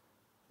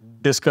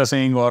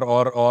discussing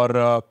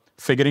or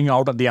figuring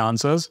out the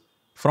answers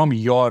from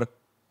your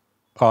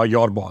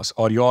boss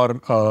or your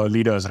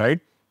leaders, right?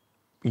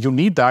 You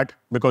need that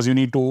because you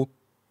need to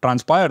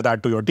transpire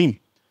that to your team,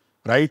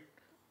 right?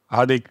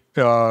 Hardik,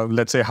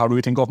 let's say, how do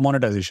we think of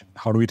monetization?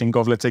 How do we think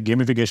of, let's say,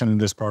 gamification in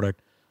this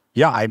product?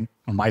 Yeah, I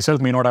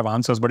myself may not have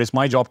answers, but it's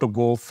my job to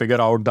go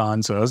figure out the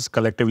answers,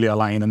 collectively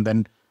align, and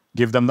then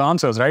give them the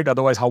answers, right?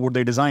 Otherwise, how would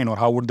they design or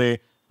how would they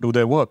do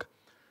their work?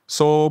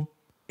 So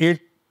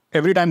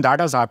every time that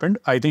has happened,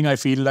 I think I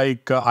feel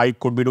like I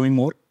could be doing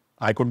more.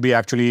 I could be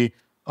actually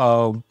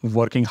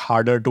working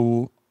harder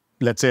to,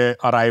 let's say,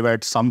 arrive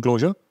at some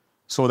closure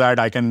so that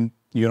I can,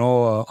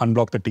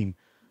 unblock the team.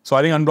 So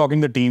I think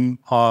unblocking the team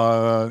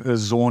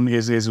zone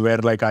is where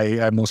like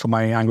most of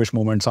my anguish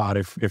moments are,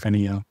 if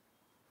any.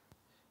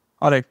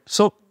 All right.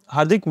 So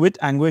Hardik, with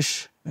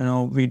anguish,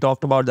 we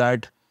talked about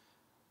that.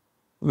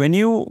 When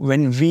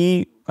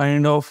we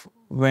kind of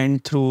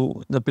went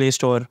through the Play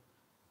Store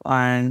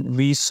and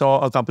we saw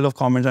a couple of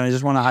comments, and I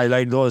just want to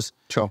highlight those.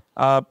 Sure.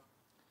 A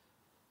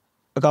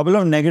couple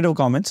of negative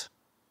comments.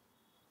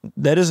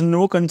 there is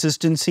no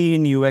consistency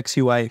in UX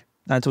UI.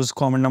 That was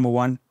comment number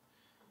one.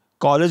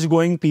 College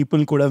going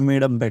people could have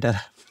made a better.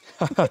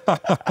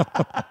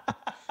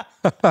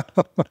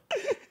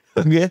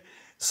 Okay.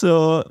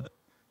 So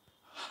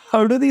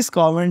how do these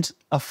comments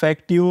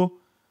affect you?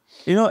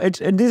 These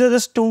are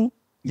just two.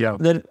 Yeah.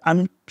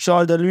 I'm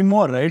sure there'll be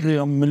more, right? There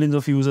are millions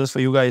of users for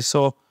you guys.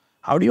 So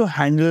how do you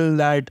handle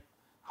that?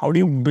 How do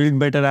you build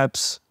better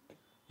apps?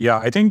 Yeah,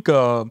 I think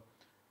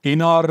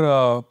in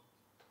our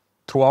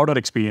throughout our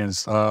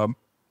experience,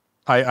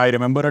 I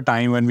remember a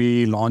time when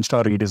we launched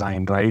our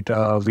redesign. Right,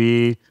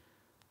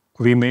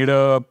 we made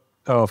a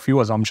few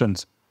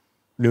assumptions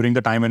during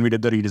the time when we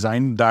did the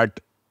redesign that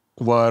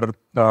were,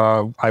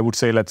 I would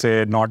say, let's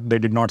say, they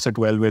did not sit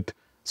well with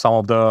some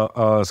of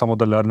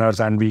the learners,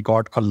 and we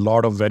got a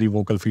lot of very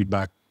vocal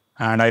feedback.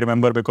 And I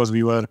remember because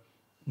we were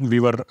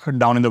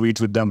down in the weeds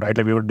with them, right?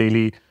 Like we were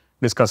daily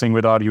discussing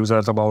with our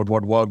users about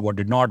what worked, what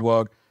did not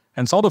work,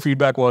 and some of the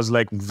feedback was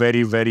like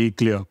very, very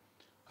clear,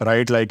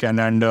 right? Like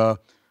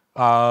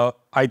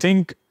I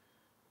think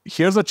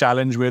here's a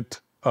challenge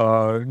with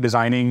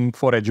designing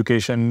for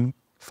education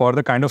for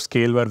the kind of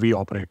scale where we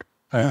operate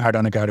at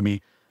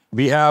Unacademy.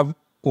 We have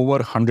over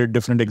 100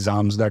 different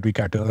exams that we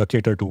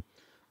cater to.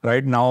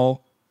 Right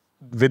now,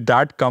 with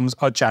that comes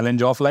a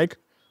challenge of like,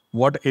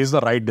 what is the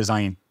right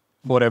design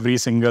for every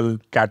single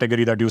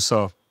category that you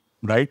serve,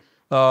 right?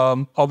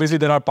 Obviously,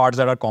 there are parts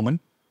that are common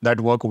that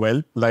work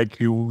well. Like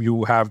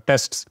you have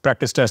tests,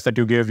 practice tests that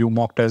you give, you have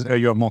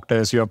mock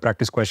tests, you have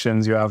practice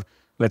questions, you have,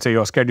 let's say,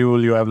 your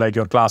schedule, you have like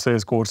your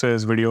classes,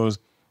 courses, videos.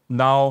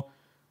 Now,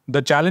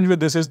 the challenge with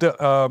this is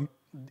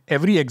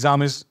every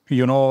exam is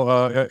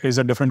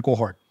a different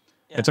cohort.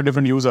 Yeah. It's a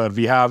different user.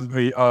 We have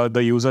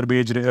the user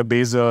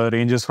base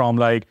ranges from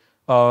like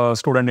a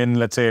student in,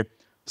 let's say,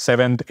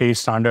 7th, 8th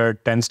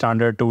standard, 10th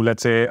standard to,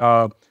 let's say,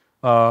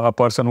 a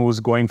person who's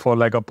going for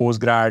like a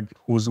post-grad,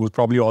 who's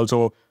probably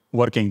also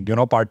working,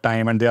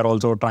 part-time, and they are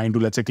also trying to,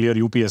 let's say, clear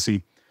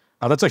UPSC.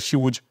 Now, that's a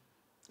huge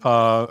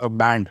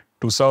band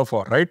to serve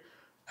for, right?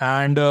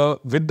 And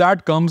with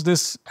that comes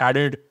this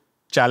added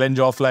challenge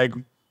of like,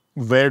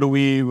 where do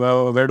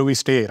we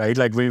stay, right?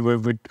 Like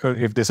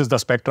if this is the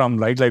spectrum,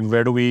 right? Like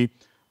where do we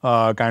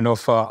kind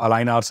of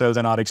align ourselves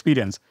and our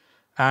experience?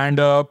 And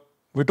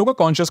we took a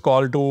conscious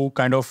call to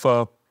kind of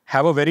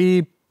have a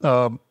very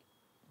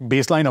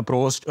baseline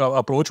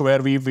approach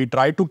where we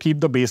try to keep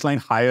the baseline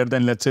higher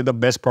than, let's say, the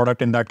best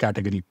product in that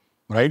category,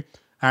 right?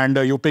 And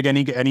you pick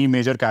any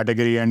major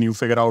category and you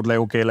figure out like,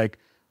 okay, like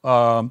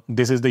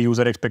this is the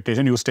user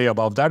expectation. You stay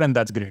above that, and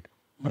that's great,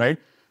 right?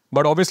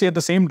 But obviously, at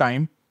the same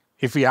time,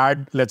 if we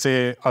had, let's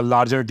say, a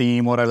larger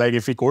team or like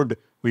if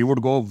we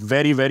would go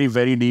very, very,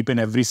 very deep in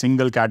every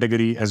single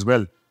category as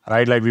well,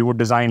 right? Like we would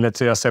design, let's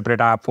say, a separate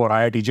app for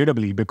IIT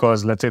JEE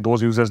because, let's say,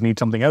 those users need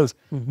something else.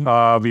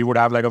 Mm-hmm. We would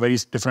have like a very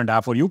different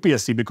app for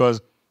UPSC because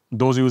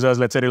those users,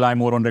 let's say, rely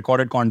more on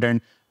recorded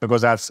content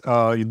because that's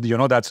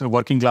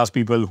working class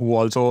people who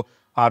also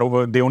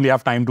they only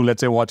have time to,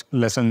 let's say, watch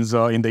lessons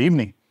in the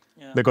evening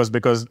because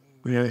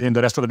in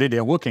the rest of the day they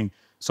are working.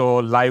 So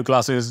live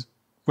classes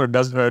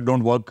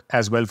don't work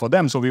as well for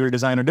them. So we will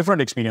design a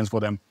different experience for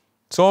them.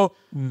 So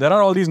there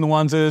are all these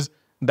nuances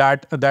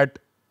that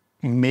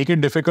make it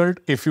difficult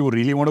if you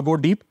really want to go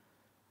deep.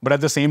 But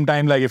at the same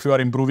time, like if you are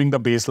improving the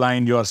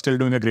baseline, you are still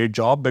doing a great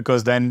job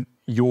because then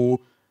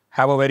you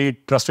have a very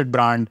trusted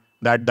brand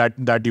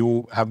that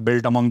you have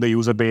built among the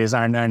user base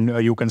and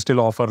you can still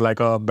offer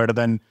like a better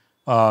than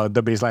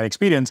the baseline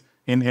experience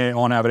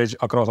on average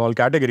across all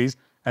categories.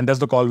 And that's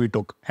the call we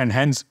took. And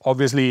hence,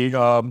 obviously,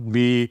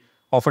 we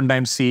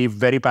oftentimes see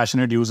very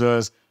passionate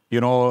users,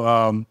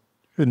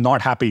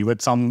 not happy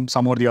with some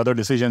or the other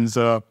decisions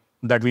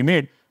that we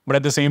made. But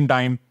at the same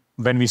time,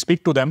 when we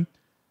speak to them,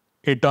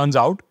 it turns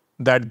out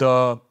that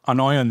the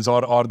annoyance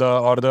or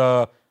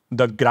the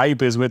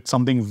gripe is with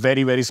something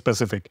very, very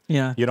specific.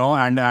 Yeah.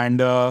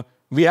 And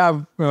we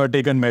have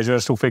taken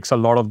measures to fix a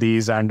lot of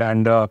these, and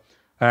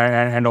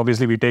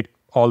obviously we take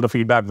all the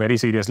feedback very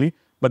seriously.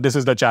 But this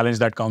is the challenge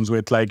that comes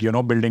with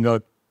building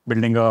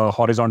a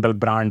horizontal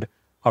brand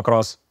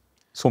across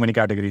so many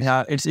categories.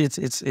 Yeah,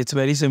 it's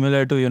very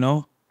similar to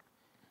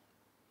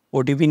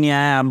OTP nahi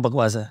aaya, aap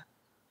bakwas hai.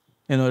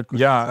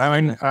 Yeah,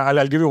 I mean,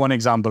 I'll give you one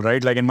example,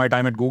 right? Like in my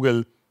time at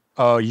Google,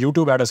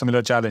 YouTube had a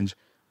similar challenge.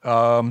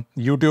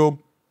 YouTube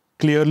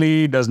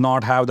clearly does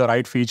not have the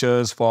right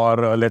features for,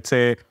 let's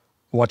say,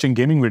 watching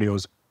gaming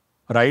videos,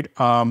 right?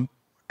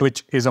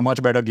 Twitch is a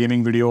much better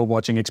gaming video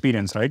watching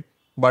experience, right?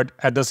 But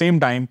at the same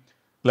time,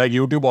 like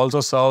YouTube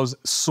also serves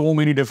so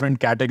many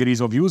different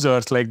categories of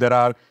users. Like there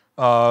are,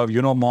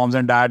 moms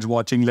and dads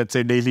watching, let's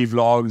say, daily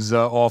vlogs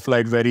of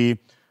like very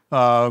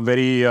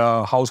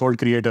household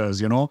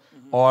creators,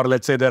 or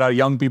let's say there are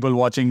young people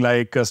watching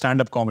like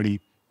stand-up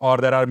comedy, or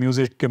there are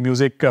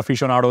music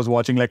aficionados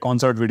watching like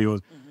concert videos.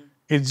 Mm-hmm.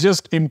 It's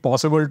just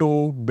impossible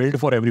to build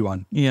for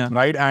everyone. Yeah.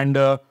 Right. And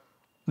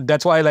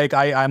that's why like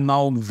I'm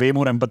now way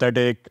more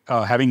empathetic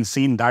having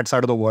seen that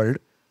side of the world,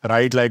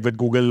 right? Like with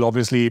Google,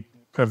 obviously,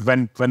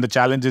 when the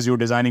challenge is you're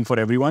designing for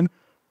everyone,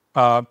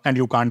 and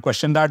you can't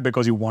question that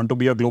because you want to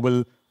be a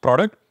global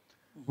product,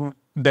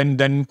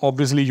 then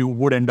obviously you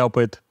would end up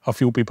with a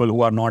few people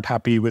who are not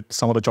happy with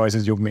some of the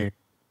choices you've made.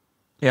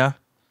 Yeah.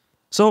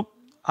 So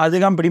I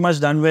think I'm pretty much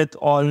done with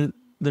all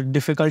the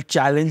difficult,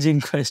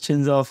 challenging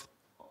questions of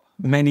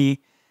many.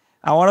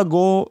 I want to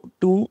go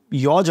to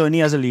your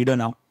journey as a leader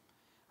now.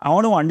 I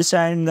want to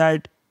understand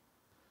that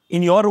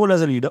in your role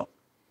as a leader,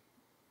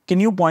 can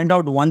you point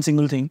out one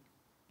single thing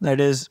that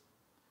is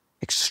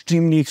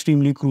extremely,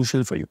 extremely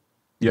crucial for you?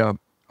 Yeah.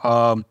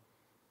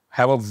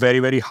 Have a very,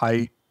 very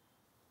high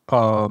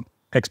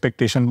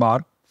expectation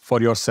bar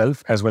for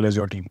yourself as well as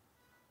your team.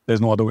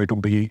 There's no other way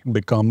to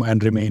become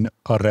and remain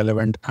a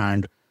relevant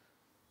and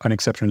an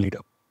exceptional leader.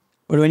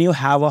 But when you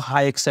have a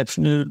high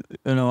exceptional,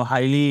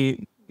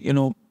 highly,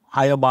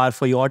 higher bar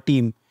for your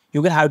team,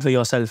 you can have it for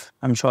yourself,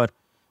 I'm sure.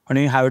 When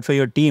you have it for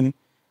your team,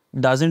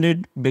 doesn't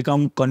it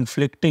become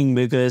conflicting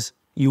because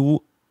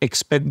you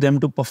expect them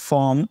to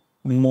perform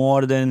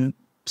more than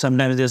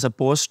sometimes they're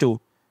supposed to?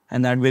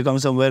 And that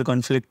becomes somewhere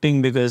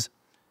conflicting because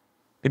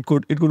it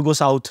could go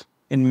south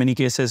in many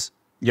cases.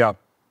 Yeah.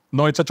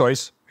 No, it's a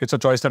choice. It's a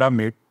choice that I've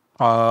made.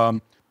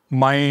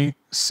 My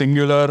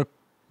singular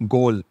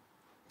goal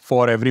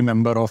for every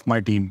member of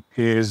my team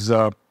is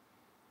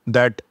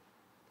that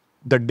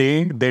the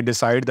day they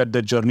decide that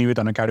the journey with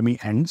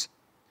Unacademy ends,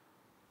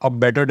 a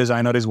better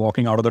designer is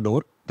walking out of the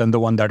door than the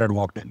one that had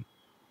walked in.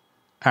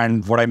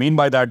 And what I mean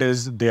by that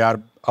is they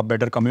are a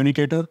better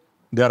communicator,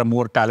 they are a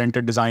more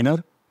talented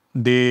designer,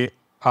 they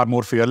are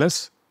more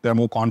fearless, they are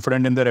more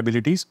confident in their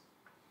abilities.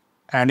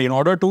 And in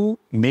order to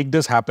make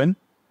this happen,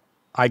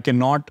 I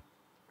cannot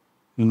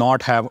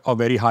not have a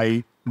very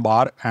high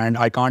bar and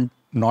I can't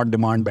not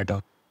demand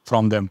better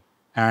from them.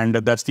 And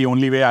that's the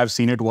only way I've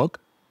seen it work.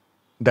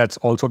 That's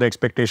also the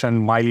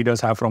expectation my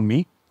leaders have from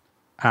me.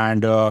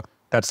 And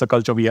that's the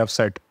culture we have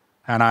set.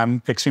 And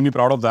I'm extremely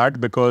proud of that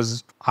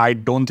because I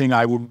don't think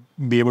I would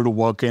be able to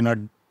work in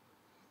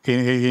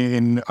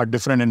a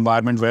different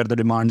environment where the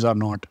demands are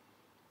not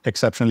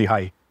exceptionally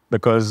high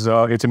because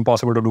it's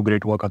impossible to do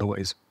great work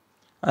otherwise.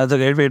 That's a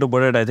great way to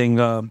put it, I think.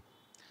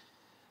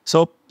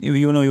 So,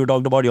 you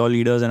talked about your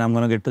leaders and I'm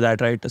going to get to that,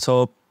 right?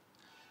 So,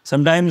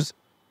 sometimes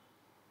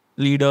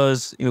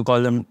leaders, you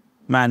call them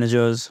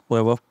managers,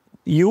 whoever,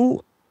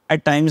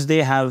 at times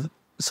they have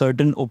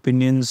certain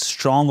opinions,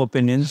 strong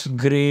opinions,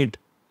 great,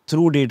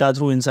 through data,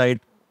 through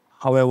insight,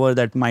 however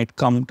that might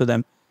come to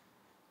them,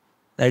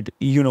 that,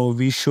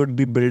 we should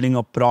be building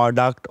a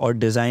product or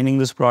designing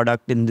this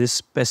product in this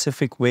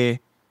specific way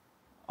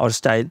or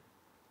style.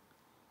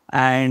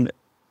 And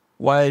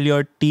while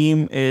your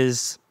team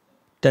is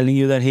telling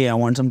you that, hey, I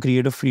want some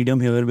creative freedom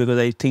here because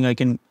I think I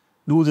can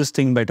do this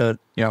thing better.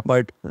 Yeah.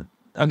 But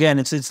again,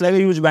 it's like a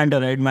huge banter,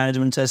 right?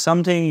 Management says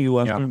something, you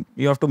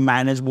have to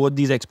manage both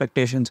these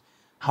expectations.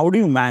 How do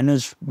you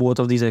manage both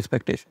of these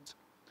expectations?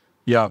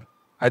 Yeah,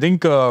 I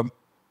think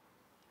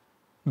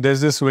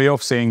there's this way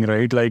of saying,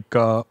 right? Like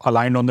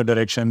aligned on the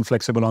direction,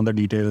 flexible on the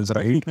details,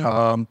 right?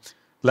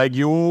 Like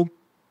you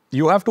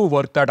have to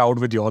work that out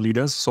with your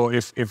leaders. So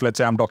if let's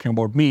say I'm talking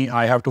about me,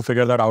 I have to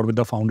figure that out with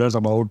the founders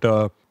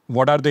about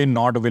what are they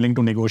not willing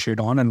to negotiate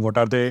on and what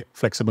are they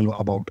flexible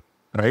about,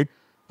 right?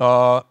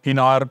 In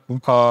our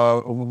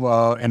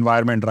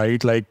environment,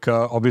 right? Like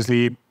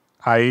obviously,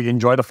 I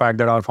enjoy the fact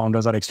that our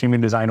founders are extremely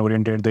design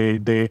oriented.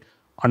 They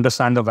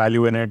understand the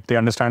value in it. They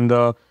understand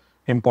the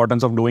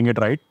importance of doing it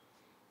right.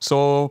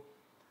 So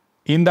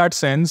in that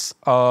sense,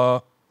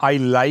 I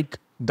like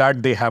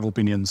that they have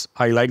opinions.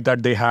 I like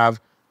that they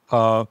have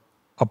a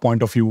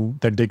point of view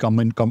that they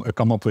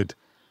come up with.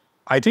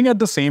 I think at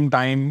the same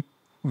time,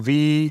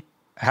 we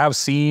have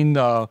seen,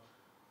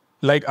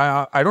 like,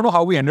 I don't know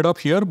how we ended up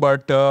here,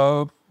 but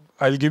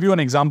I'll give you an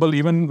example,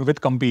 even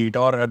with Compete,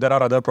 or there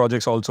are other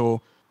projects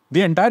also.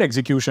 The entire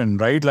execution,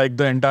 right? Like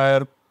the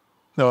entire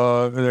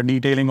the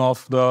detailing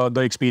of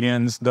the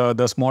experience,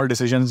 the small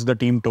decisions the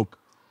team took.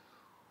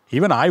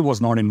 Even I was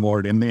not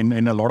involved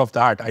in a lot of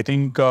that. I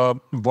think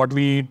what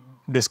we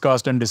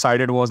discussed and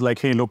decided was like,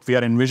 hey, look, we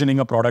are envisioning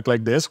a product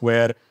like this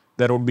where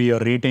there would be a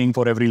rating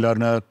for every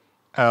learner.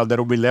 There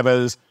would be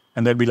levels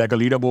and there'll be like a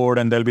leaderboard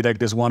and there'll be like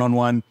this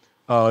one-on-one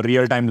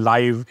real-time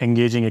live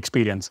engaging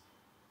experience.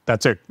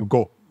 That's it.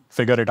 Go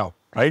figure it out,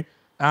 right?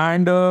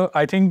 And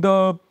I think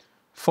the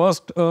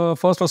first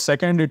or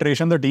second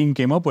iteration the team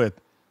came up with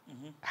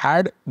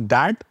had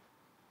that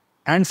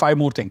and 5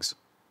 more things.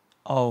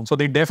 Oh, So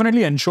they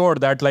definitely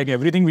ensured that like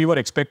everything we were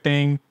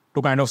expecting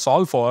to kind of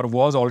solve for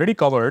was already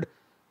covered.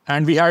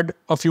 And we had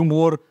a few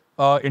more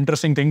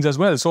interesting things as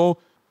well. So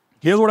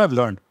here's what I've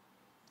learned.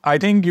 I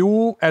think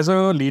you as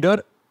a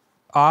leader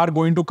are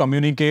going to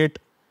communicate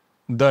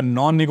the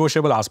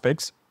non-negotiable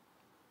aspects.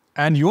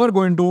 And you are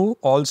going to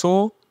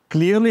also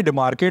clearly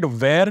demarcate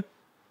where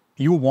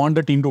you want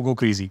the team to go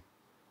crazy.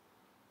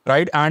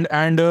 Right?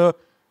 And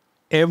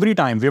every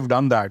time we've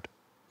done that,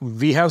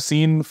 we have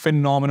seen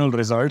phenomenal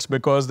results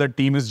because the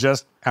team is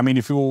just, I mean,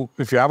 if you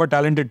have a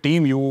talented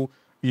team,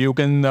 you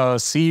can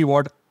see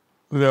what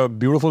the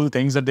beautiful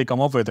things that they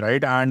come up with,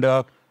 right? And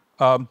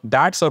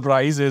that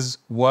surprise is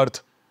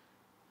worth,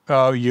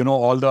 all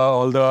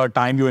the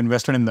time you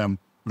invested in them.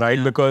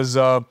 right? Because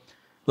I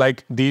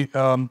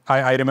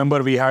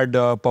remember we had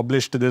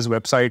published this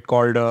website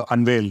called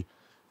Unveil,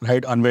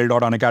 right?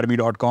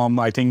 Unveil.unacademy.com,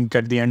 I think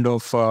at the end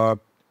of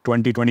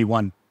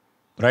 2021,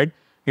 right?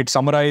 It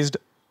summarized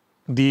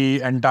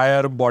the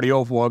entire body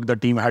of work the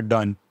team had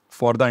done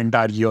for the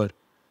entire year.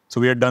 So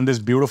we had done this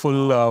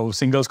beautiful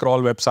single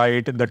scroll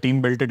website. The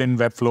team built it in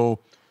Webflow.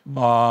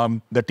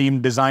 The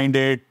team designed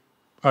it,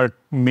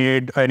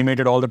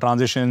 animated all the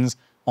transitions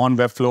on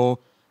Webflow.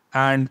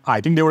 And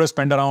I think they would have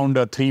spent around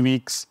 3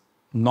 weeks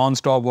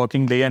non-stop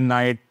working day and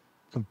night,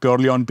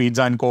 purely on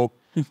pizza and Coke,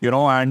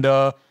 and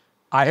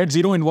I had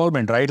zero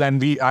involvement, right?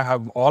 And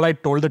all I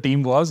told the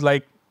team was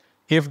like,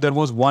 if there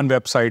was one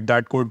website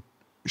that could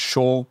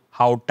show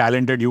how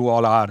talented you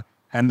all are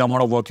and the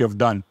amount of work you've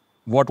done,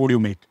 what would you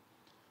make?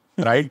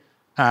 Right?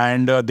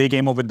 And they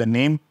came up with the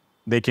name.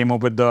 They came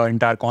up with the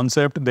entire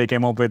concept. They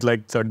came up with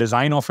like the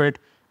design of it.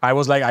 I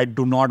was like, I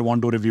do not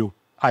want to review.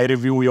 I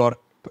review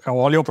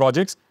all your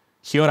projects.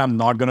 Here, I'm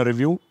not going to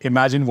review.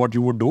 Imagine what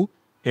you would do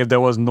if there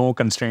was no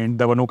constraint.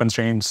 There were no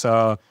constraints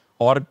or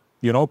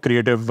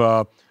creative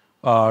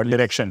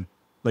direction.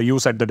 Like you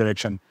set the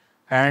direction.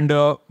 And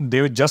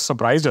they just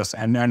surprised us.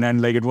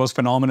 And like it was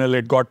phenomenal.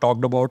 It got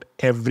talked about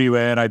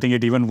everywhere. I think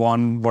it even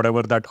won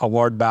whatever that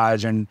award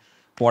badge and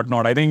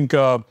whatnot. I think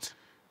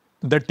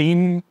the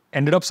team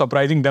ended up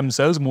surprising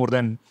themselves more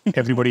than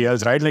everybody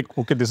else, right? Like,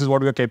 okay, this is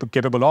what we're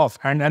capable of.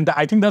 And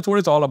I think that's what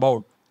it's all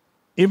about.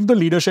 If the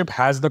leadership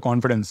has the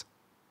confidence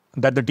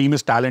that the team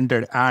is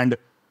talented and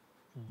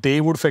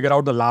they would figure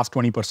out the last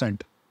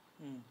 20%,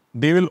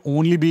 they will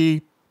only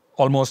be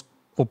almost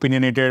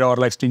opinionated or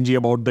like stingy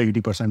about the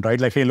 80%, right?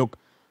 Like, hey, look,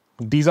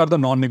 these are the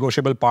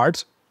non-negotiable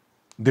parts.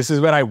 This is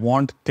where I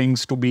want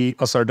things to be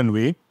a certain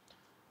way.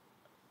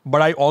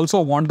 But I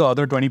also want the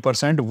other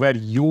 20% where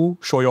you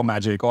show your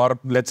magic, or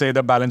let's say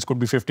the balance could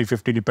be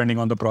 50-50 depending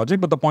on the project.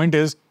 But the point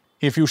is,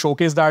 if you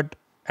showcase that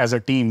as a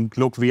team,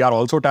 look, we are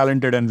also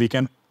talented and we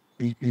can,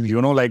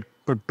 like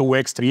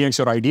 2x, 3x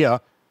your idea.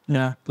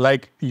 Yeah.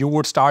 Like you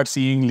would start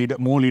seeing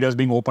more leaders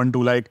being open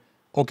to like,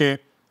 okay,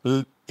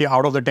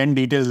 out of the 10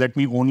 details, let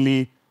me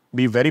only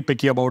be very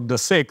picky about the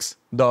 6.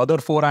 The other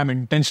 4 I'm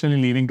intentionally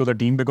leaving to the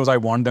team because I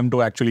want them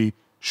to actually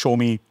show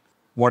me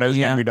what else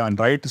can be done,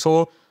 right?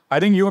 So I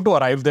think you have to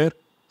arrive there.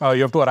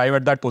 You have to arrive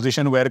at that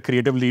position where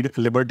creative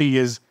liberty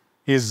is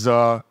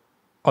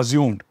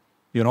assumed,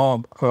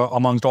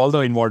 amongst all the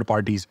involved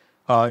parties,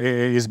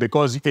 is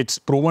because it's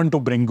proven to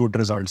bring good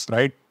results,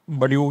 right?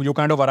 But you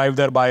kind of arrive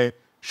there by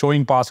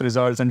showing past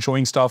results and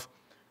showing stuff,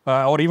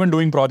 or even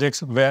doing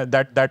projects where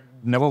that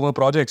never were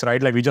projects,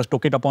 right? Like we just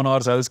took it upon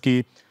ourselves,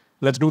 ki,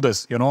 let's do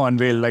this,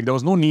 Unveil. Like there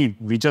was no need.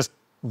 We just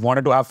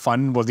wanted to have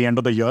fun. Was the end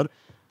of the year,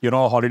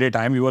 holiday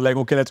time. We were like,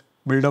 okay, let's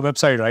build a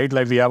website, right?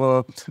 Like we have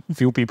a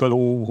few people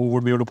who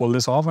would be able to pull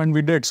this off, and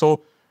we did.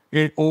 So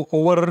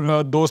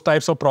over those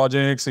types of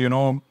projects,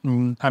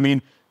 I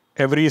mean,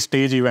 every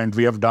stage event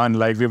we have done,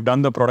 like we've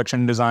done the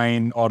production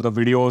design or the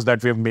videos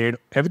that we've made,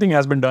 everything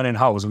has been done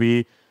in-house.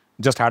 We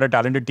just had a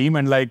talented team,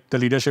 and like the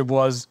leadership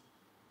was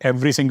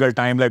every single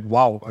time like,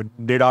 wow,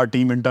 did our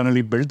team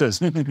internally build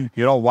this?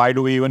 Why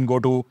do we even go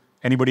to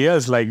anybody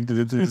else? Like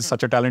this is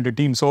such a talented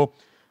team. So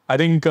I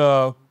think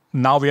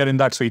now we are in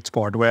that sweet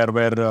spot where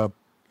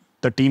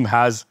the team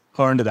has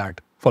earned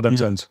that for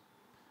themselves.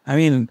 I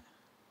mean,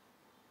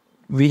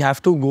 we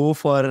have to go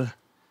for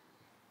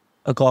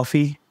a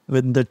coffee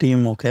with the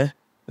team, okay?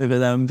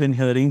 Because I've been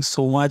hearing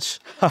so much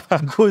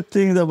good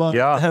things about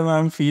them.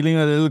 I'm feeling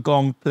a little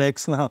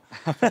complex now.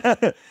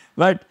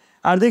 But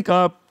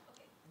Hardik,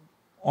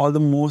 all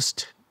the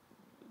most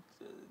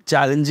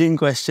challenging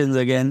questions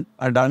again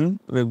are done.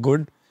 We're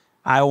good.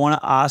 I want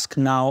to ask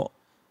now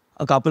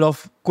a couple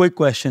of quick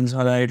questions,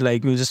 all right?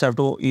 Like you just have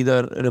to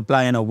either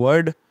reply in a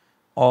word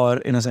or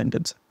in a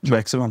sentence,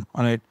 maximum,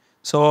 all right?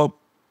 So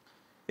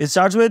it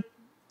starts with,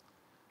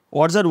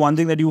 what's that one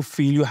thing that you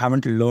feel you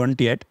haven't learned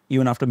yet,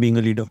 even after being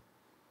a leader?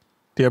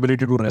 The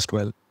ability to rest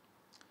well.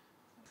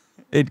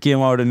 It came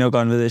out in your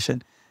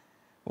conversation.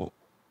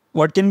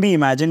 What can be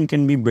imagined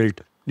can be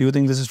built. Do you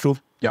think this is true?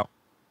 Yeah.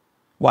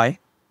 Why?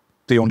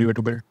 The only way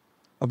to build.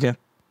 Okay.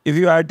 If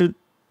you had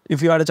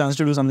a chance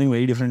to do something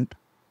very different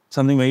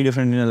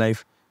in your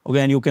life, okay,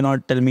 and you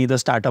cannot tell me the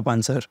startup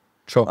answer.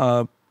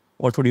 Sure.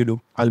 What would you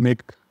do? I'll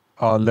make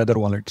leather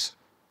wallets.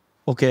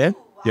 Okay.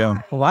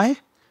 Yeah. Why?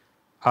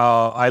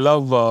 I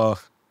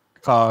love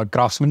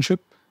craftsmanship,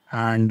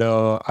 and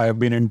I have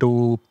been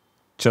into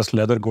just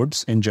leather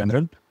goods in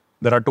general.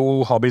 There are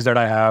 2 hobbies that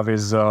I have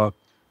is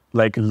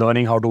like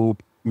learning how to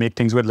make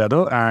things with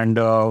leather and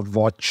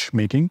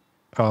watchmaking.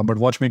 But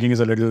watchmaking is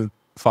a little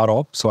far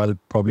off, so I'll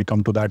probably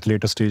come to that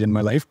later stage in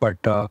my life. But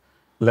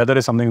leather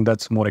is something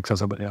that's more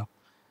accessible, yeah.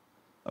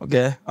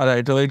 Okay, all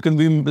right. So it could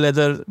be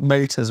leather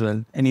belts as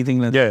well. Anything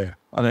leather. Yeah.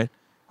 All right.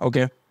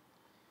 Okay.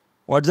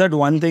 What's that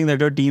one thing that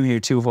your team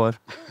hates you for?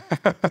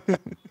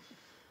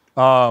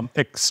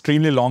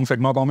 Extremely long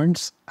Figma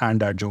comments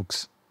and dad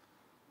jokes.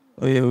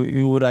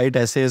 You write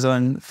essays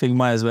on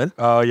Figma as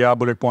well? Yeah,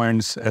 bullet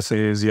points,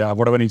 essays, yeah,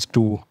 whatever needs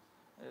to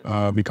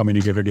be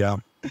communicated, yeah.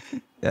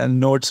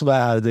 Notes by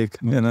Hardik.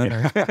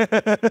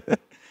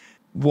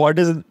 What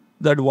is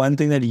that one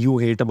thing that you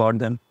hate about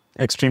them?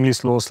 Extremely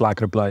slow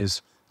Slack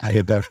replies. I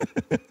hate that.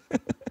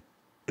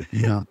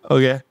 Yeah.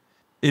 Okay.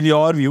 In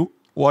your view,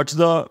 what's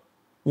the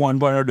one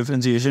point of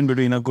differentiation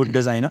between a good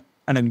designer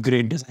and a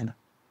great designer?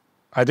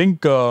 I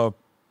think the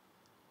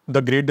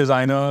great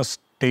designer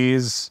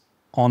stays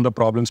on the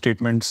problem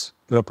statement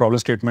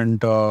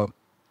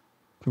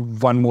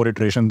one more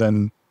iteration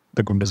than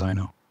the good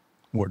designer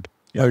would.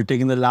 You're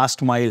taking the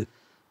last mile,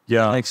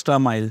 Yeah. extra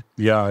mile.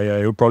 Yeah.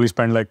 You would probably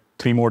spend like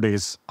 3 more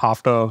days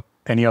after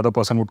any other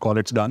person would call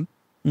it's done.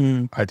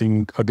 I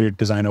think a great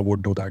designer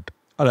would do that.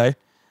 All right.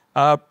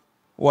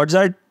 What's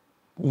that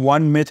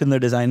one myth in the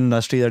design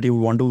industry that you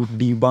want to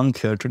debunk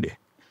here today?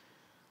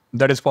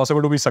 That it's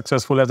possible to be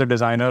successful as a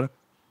designer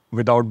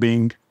without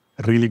being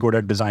really good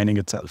at designing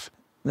itself.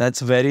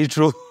 That's very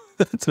true.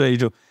 That's very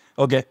true.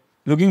 Okay.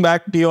 Looking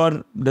back to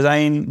your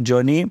design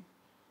journey,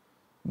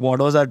 what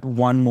was that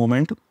one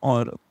moment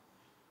or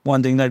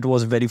one thing that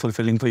was very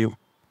fulfilling for you?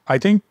 I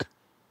think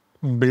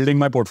building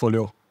my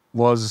portfolio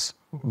was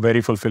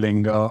very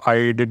fulfilling.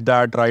 I did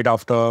that right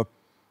after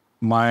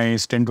my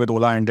stint with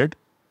Ola ended.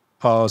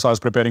 So I was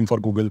preparing for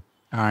Google,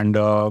 and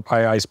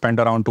I spent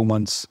around 2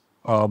 months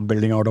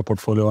building out a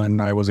portfolio,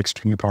 and I was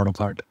extremely proud of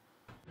that.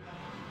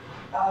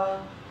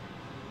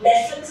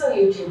 Netflix or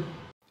YouTube?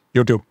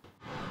 YouTube.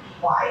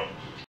 Why?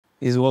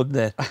 He's worked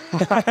there.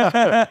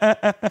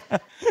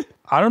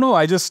 I don't know.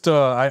 I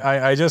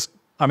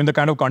mean, the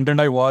kind of content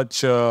I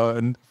watch,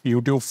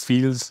 YouTube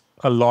feels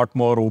a lot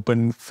more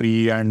open,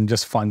 free, and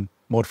just fun,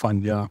 more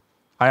fun. Yeah.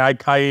 I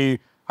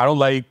don't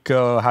like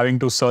having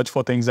to search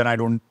for things that I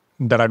don't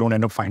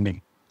end up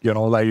finding.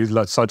 Like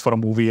you search for a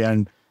movie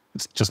and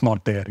it's just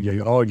not there.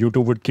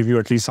 YouTube would give you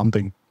at least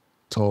something.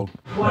 So.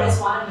 What is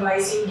one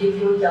advice you give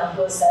your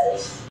younger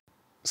self?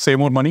 Save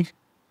more money.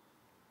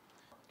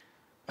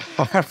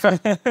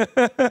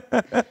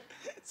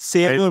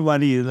 Save your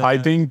money. I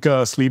think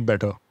sleep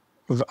better.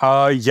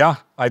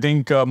 I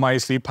think my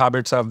sleep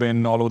habits have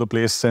been all over the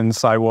place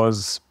since I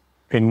was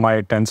in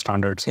my 10th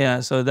standards.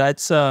 Yeah, so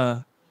that's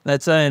an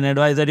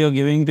advice that you're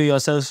giving to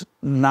yourself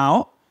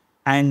now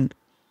and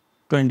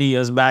 20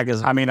 years back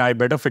as well. I mean, I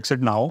better fix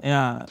it now.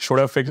 Yeah.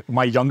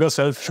 My younger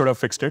self should have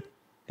fixed it,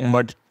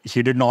 but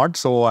he did not.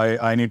 So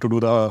I need to do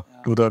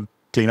the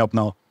cleanup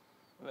now.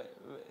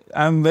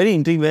 I'm very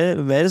intrigued.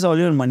 Where is all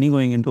your money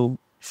going into?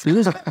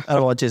 Shoes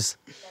or watches?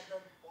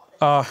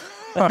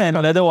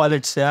 And leather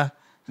wallets, yeah.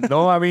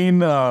 No, I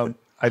mean, I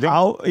think...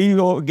 How he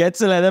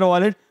gets a leather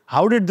wallet?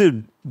 How did they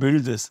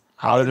build this?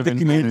 How did they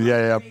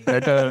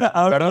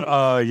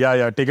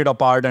better, take it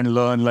apart and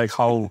learn like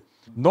how...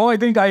 No, I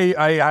think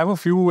I have a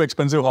few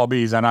expensive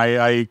hobbies and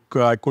I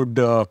could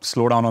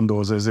slow down on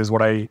those is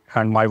what I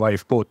and my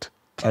wife both.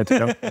 I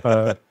think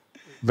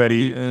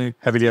very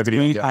heavily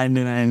agree. Hand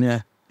in hand,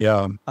 yeah.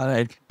 Yeah. All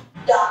right.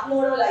 Dark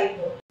mode or light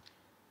mode?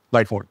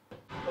 Light mode.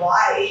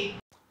 Why?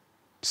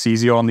 It's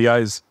easier on the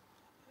eyes.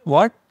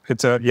 What?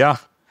 It's a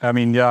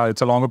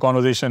it's a longer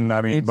conversation.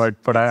 I mean,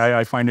 but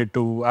I find it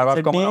to...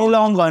 It's a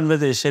day-long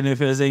conversation if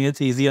you're saying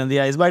it's easy on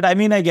the eyes. But I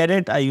mean, I get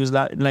it. I use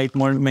light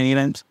mode many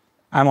times.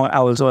 I'm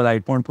also a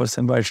light mode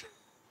person, but...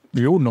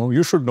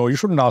 You should know. You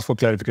shouldn't ask for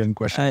clarification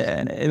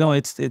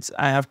questions.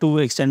 I have to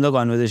extend the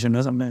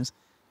conversation sometimes.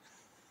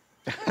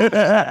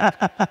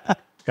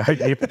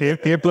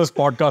 A plus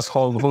podcast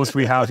host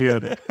we have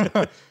here.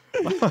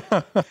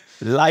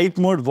 Light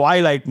mode. Why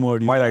light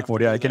mode? Why light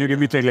mode? Yeah. Can you give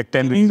me like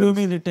 10 reasons? Give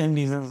me the 10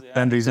 reasons. Yeah.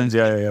 10 reasons.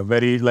 Yeah.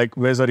 Very like,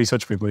 where's the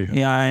research paper here?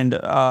 Yeah, and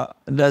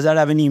does that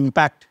have any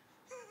impact?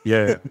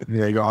 Yeah.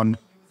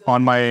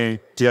 On my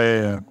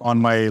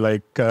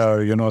like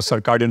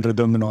circadian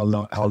rhythm and all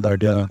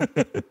that. Yeah.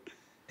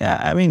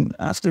 Yeah. I mean,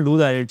 as to do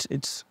that,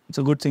 it's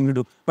a good thing to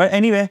do. But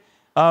anyway,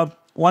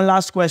 one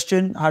last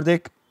question,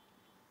 Hardik.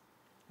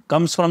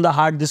 Comes from the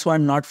heart. This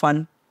one, not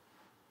fun.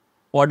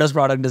 What does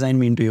product design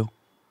mean to you?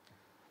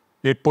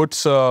 It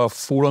puts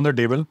food on the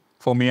table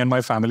for me and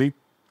my family.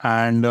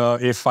 And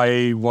if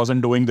I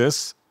wasn't doing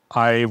this,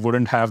 I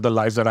wouldn't have the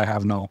life that I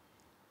have now.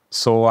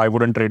 So I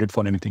wouldn't trade it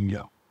for anything.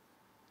 Yeah.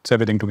 It's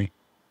everything to me.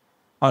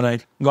 All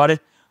right. Got it.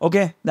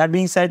 Okay. That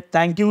being said,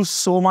 thank you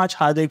so much,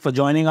 Hardik, for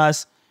joining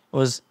us. It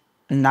was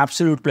an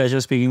absolute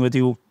pleasure speaking with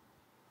you.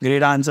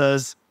 Great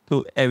answers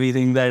to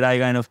everything that I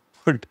kind of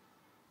put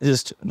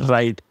just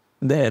right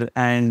there.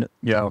 And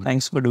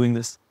thanks for doing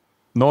this.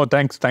 No,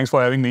 thanks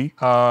for having me.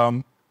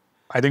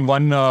 I think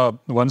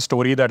one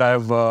story that I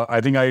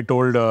think I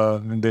told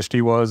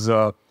Dishti was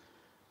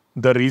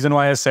the reason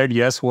why I said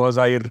yes was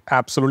I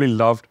absolutely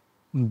loved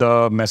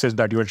the message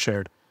that you had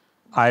shared.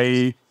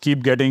 I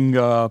keep getting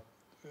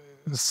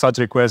such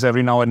requests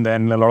every now and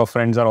then. A lot of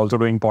friends are also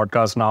doing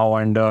podcasts now,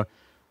 and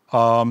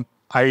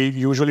I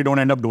usually don't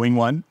end up doing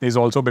one. Is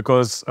also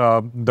because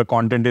the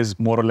content is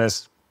more or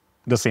less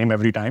the same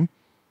every time.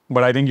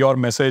 But I think your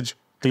message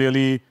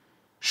clearly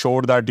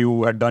showed that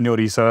you had done your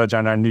research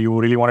and you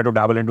really wanted to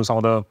dabble into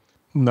some of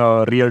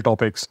the real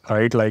topics,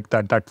 right? Like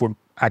that would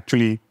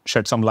actually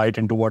shed some light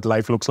into what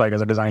life looks like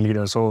as a design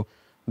leader. So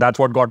that's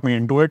what got me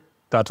into it.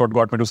 that's what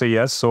got me to say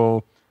yes.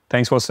 So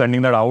thanks for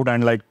sending that out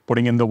and like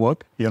putting in the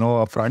work,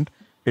 up front.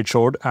 It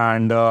showed,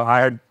 and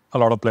I had a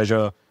lot of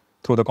pleasure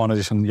through the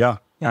conversation. Yeah.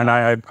 And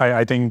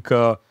I think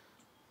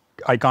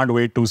I can't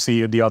wait to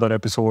see the other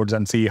episodes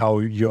and see how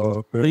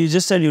you're. But you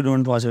just said you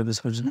don't watch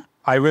episodes, no?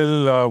 I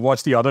will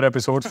watch the other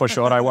episodes for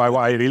sure.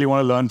 I really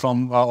want to learn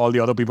from all the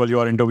other people you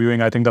are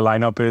interviewing. I think the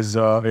lineup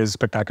is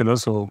spectacular.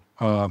 So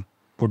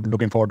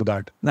looking forward to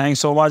that. Thanks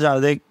so much,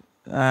 Hardik.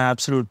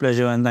 Absolute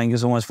pleasure, and thank you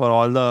so much for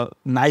all the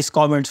nice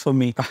comments for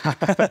me.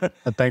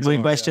 Thanks. My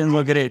questions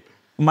were great.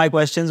 My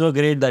questions were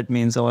great. That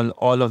means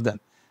all of them.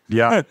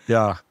 Yeah.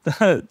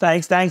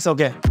 Thanks.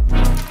 Okay.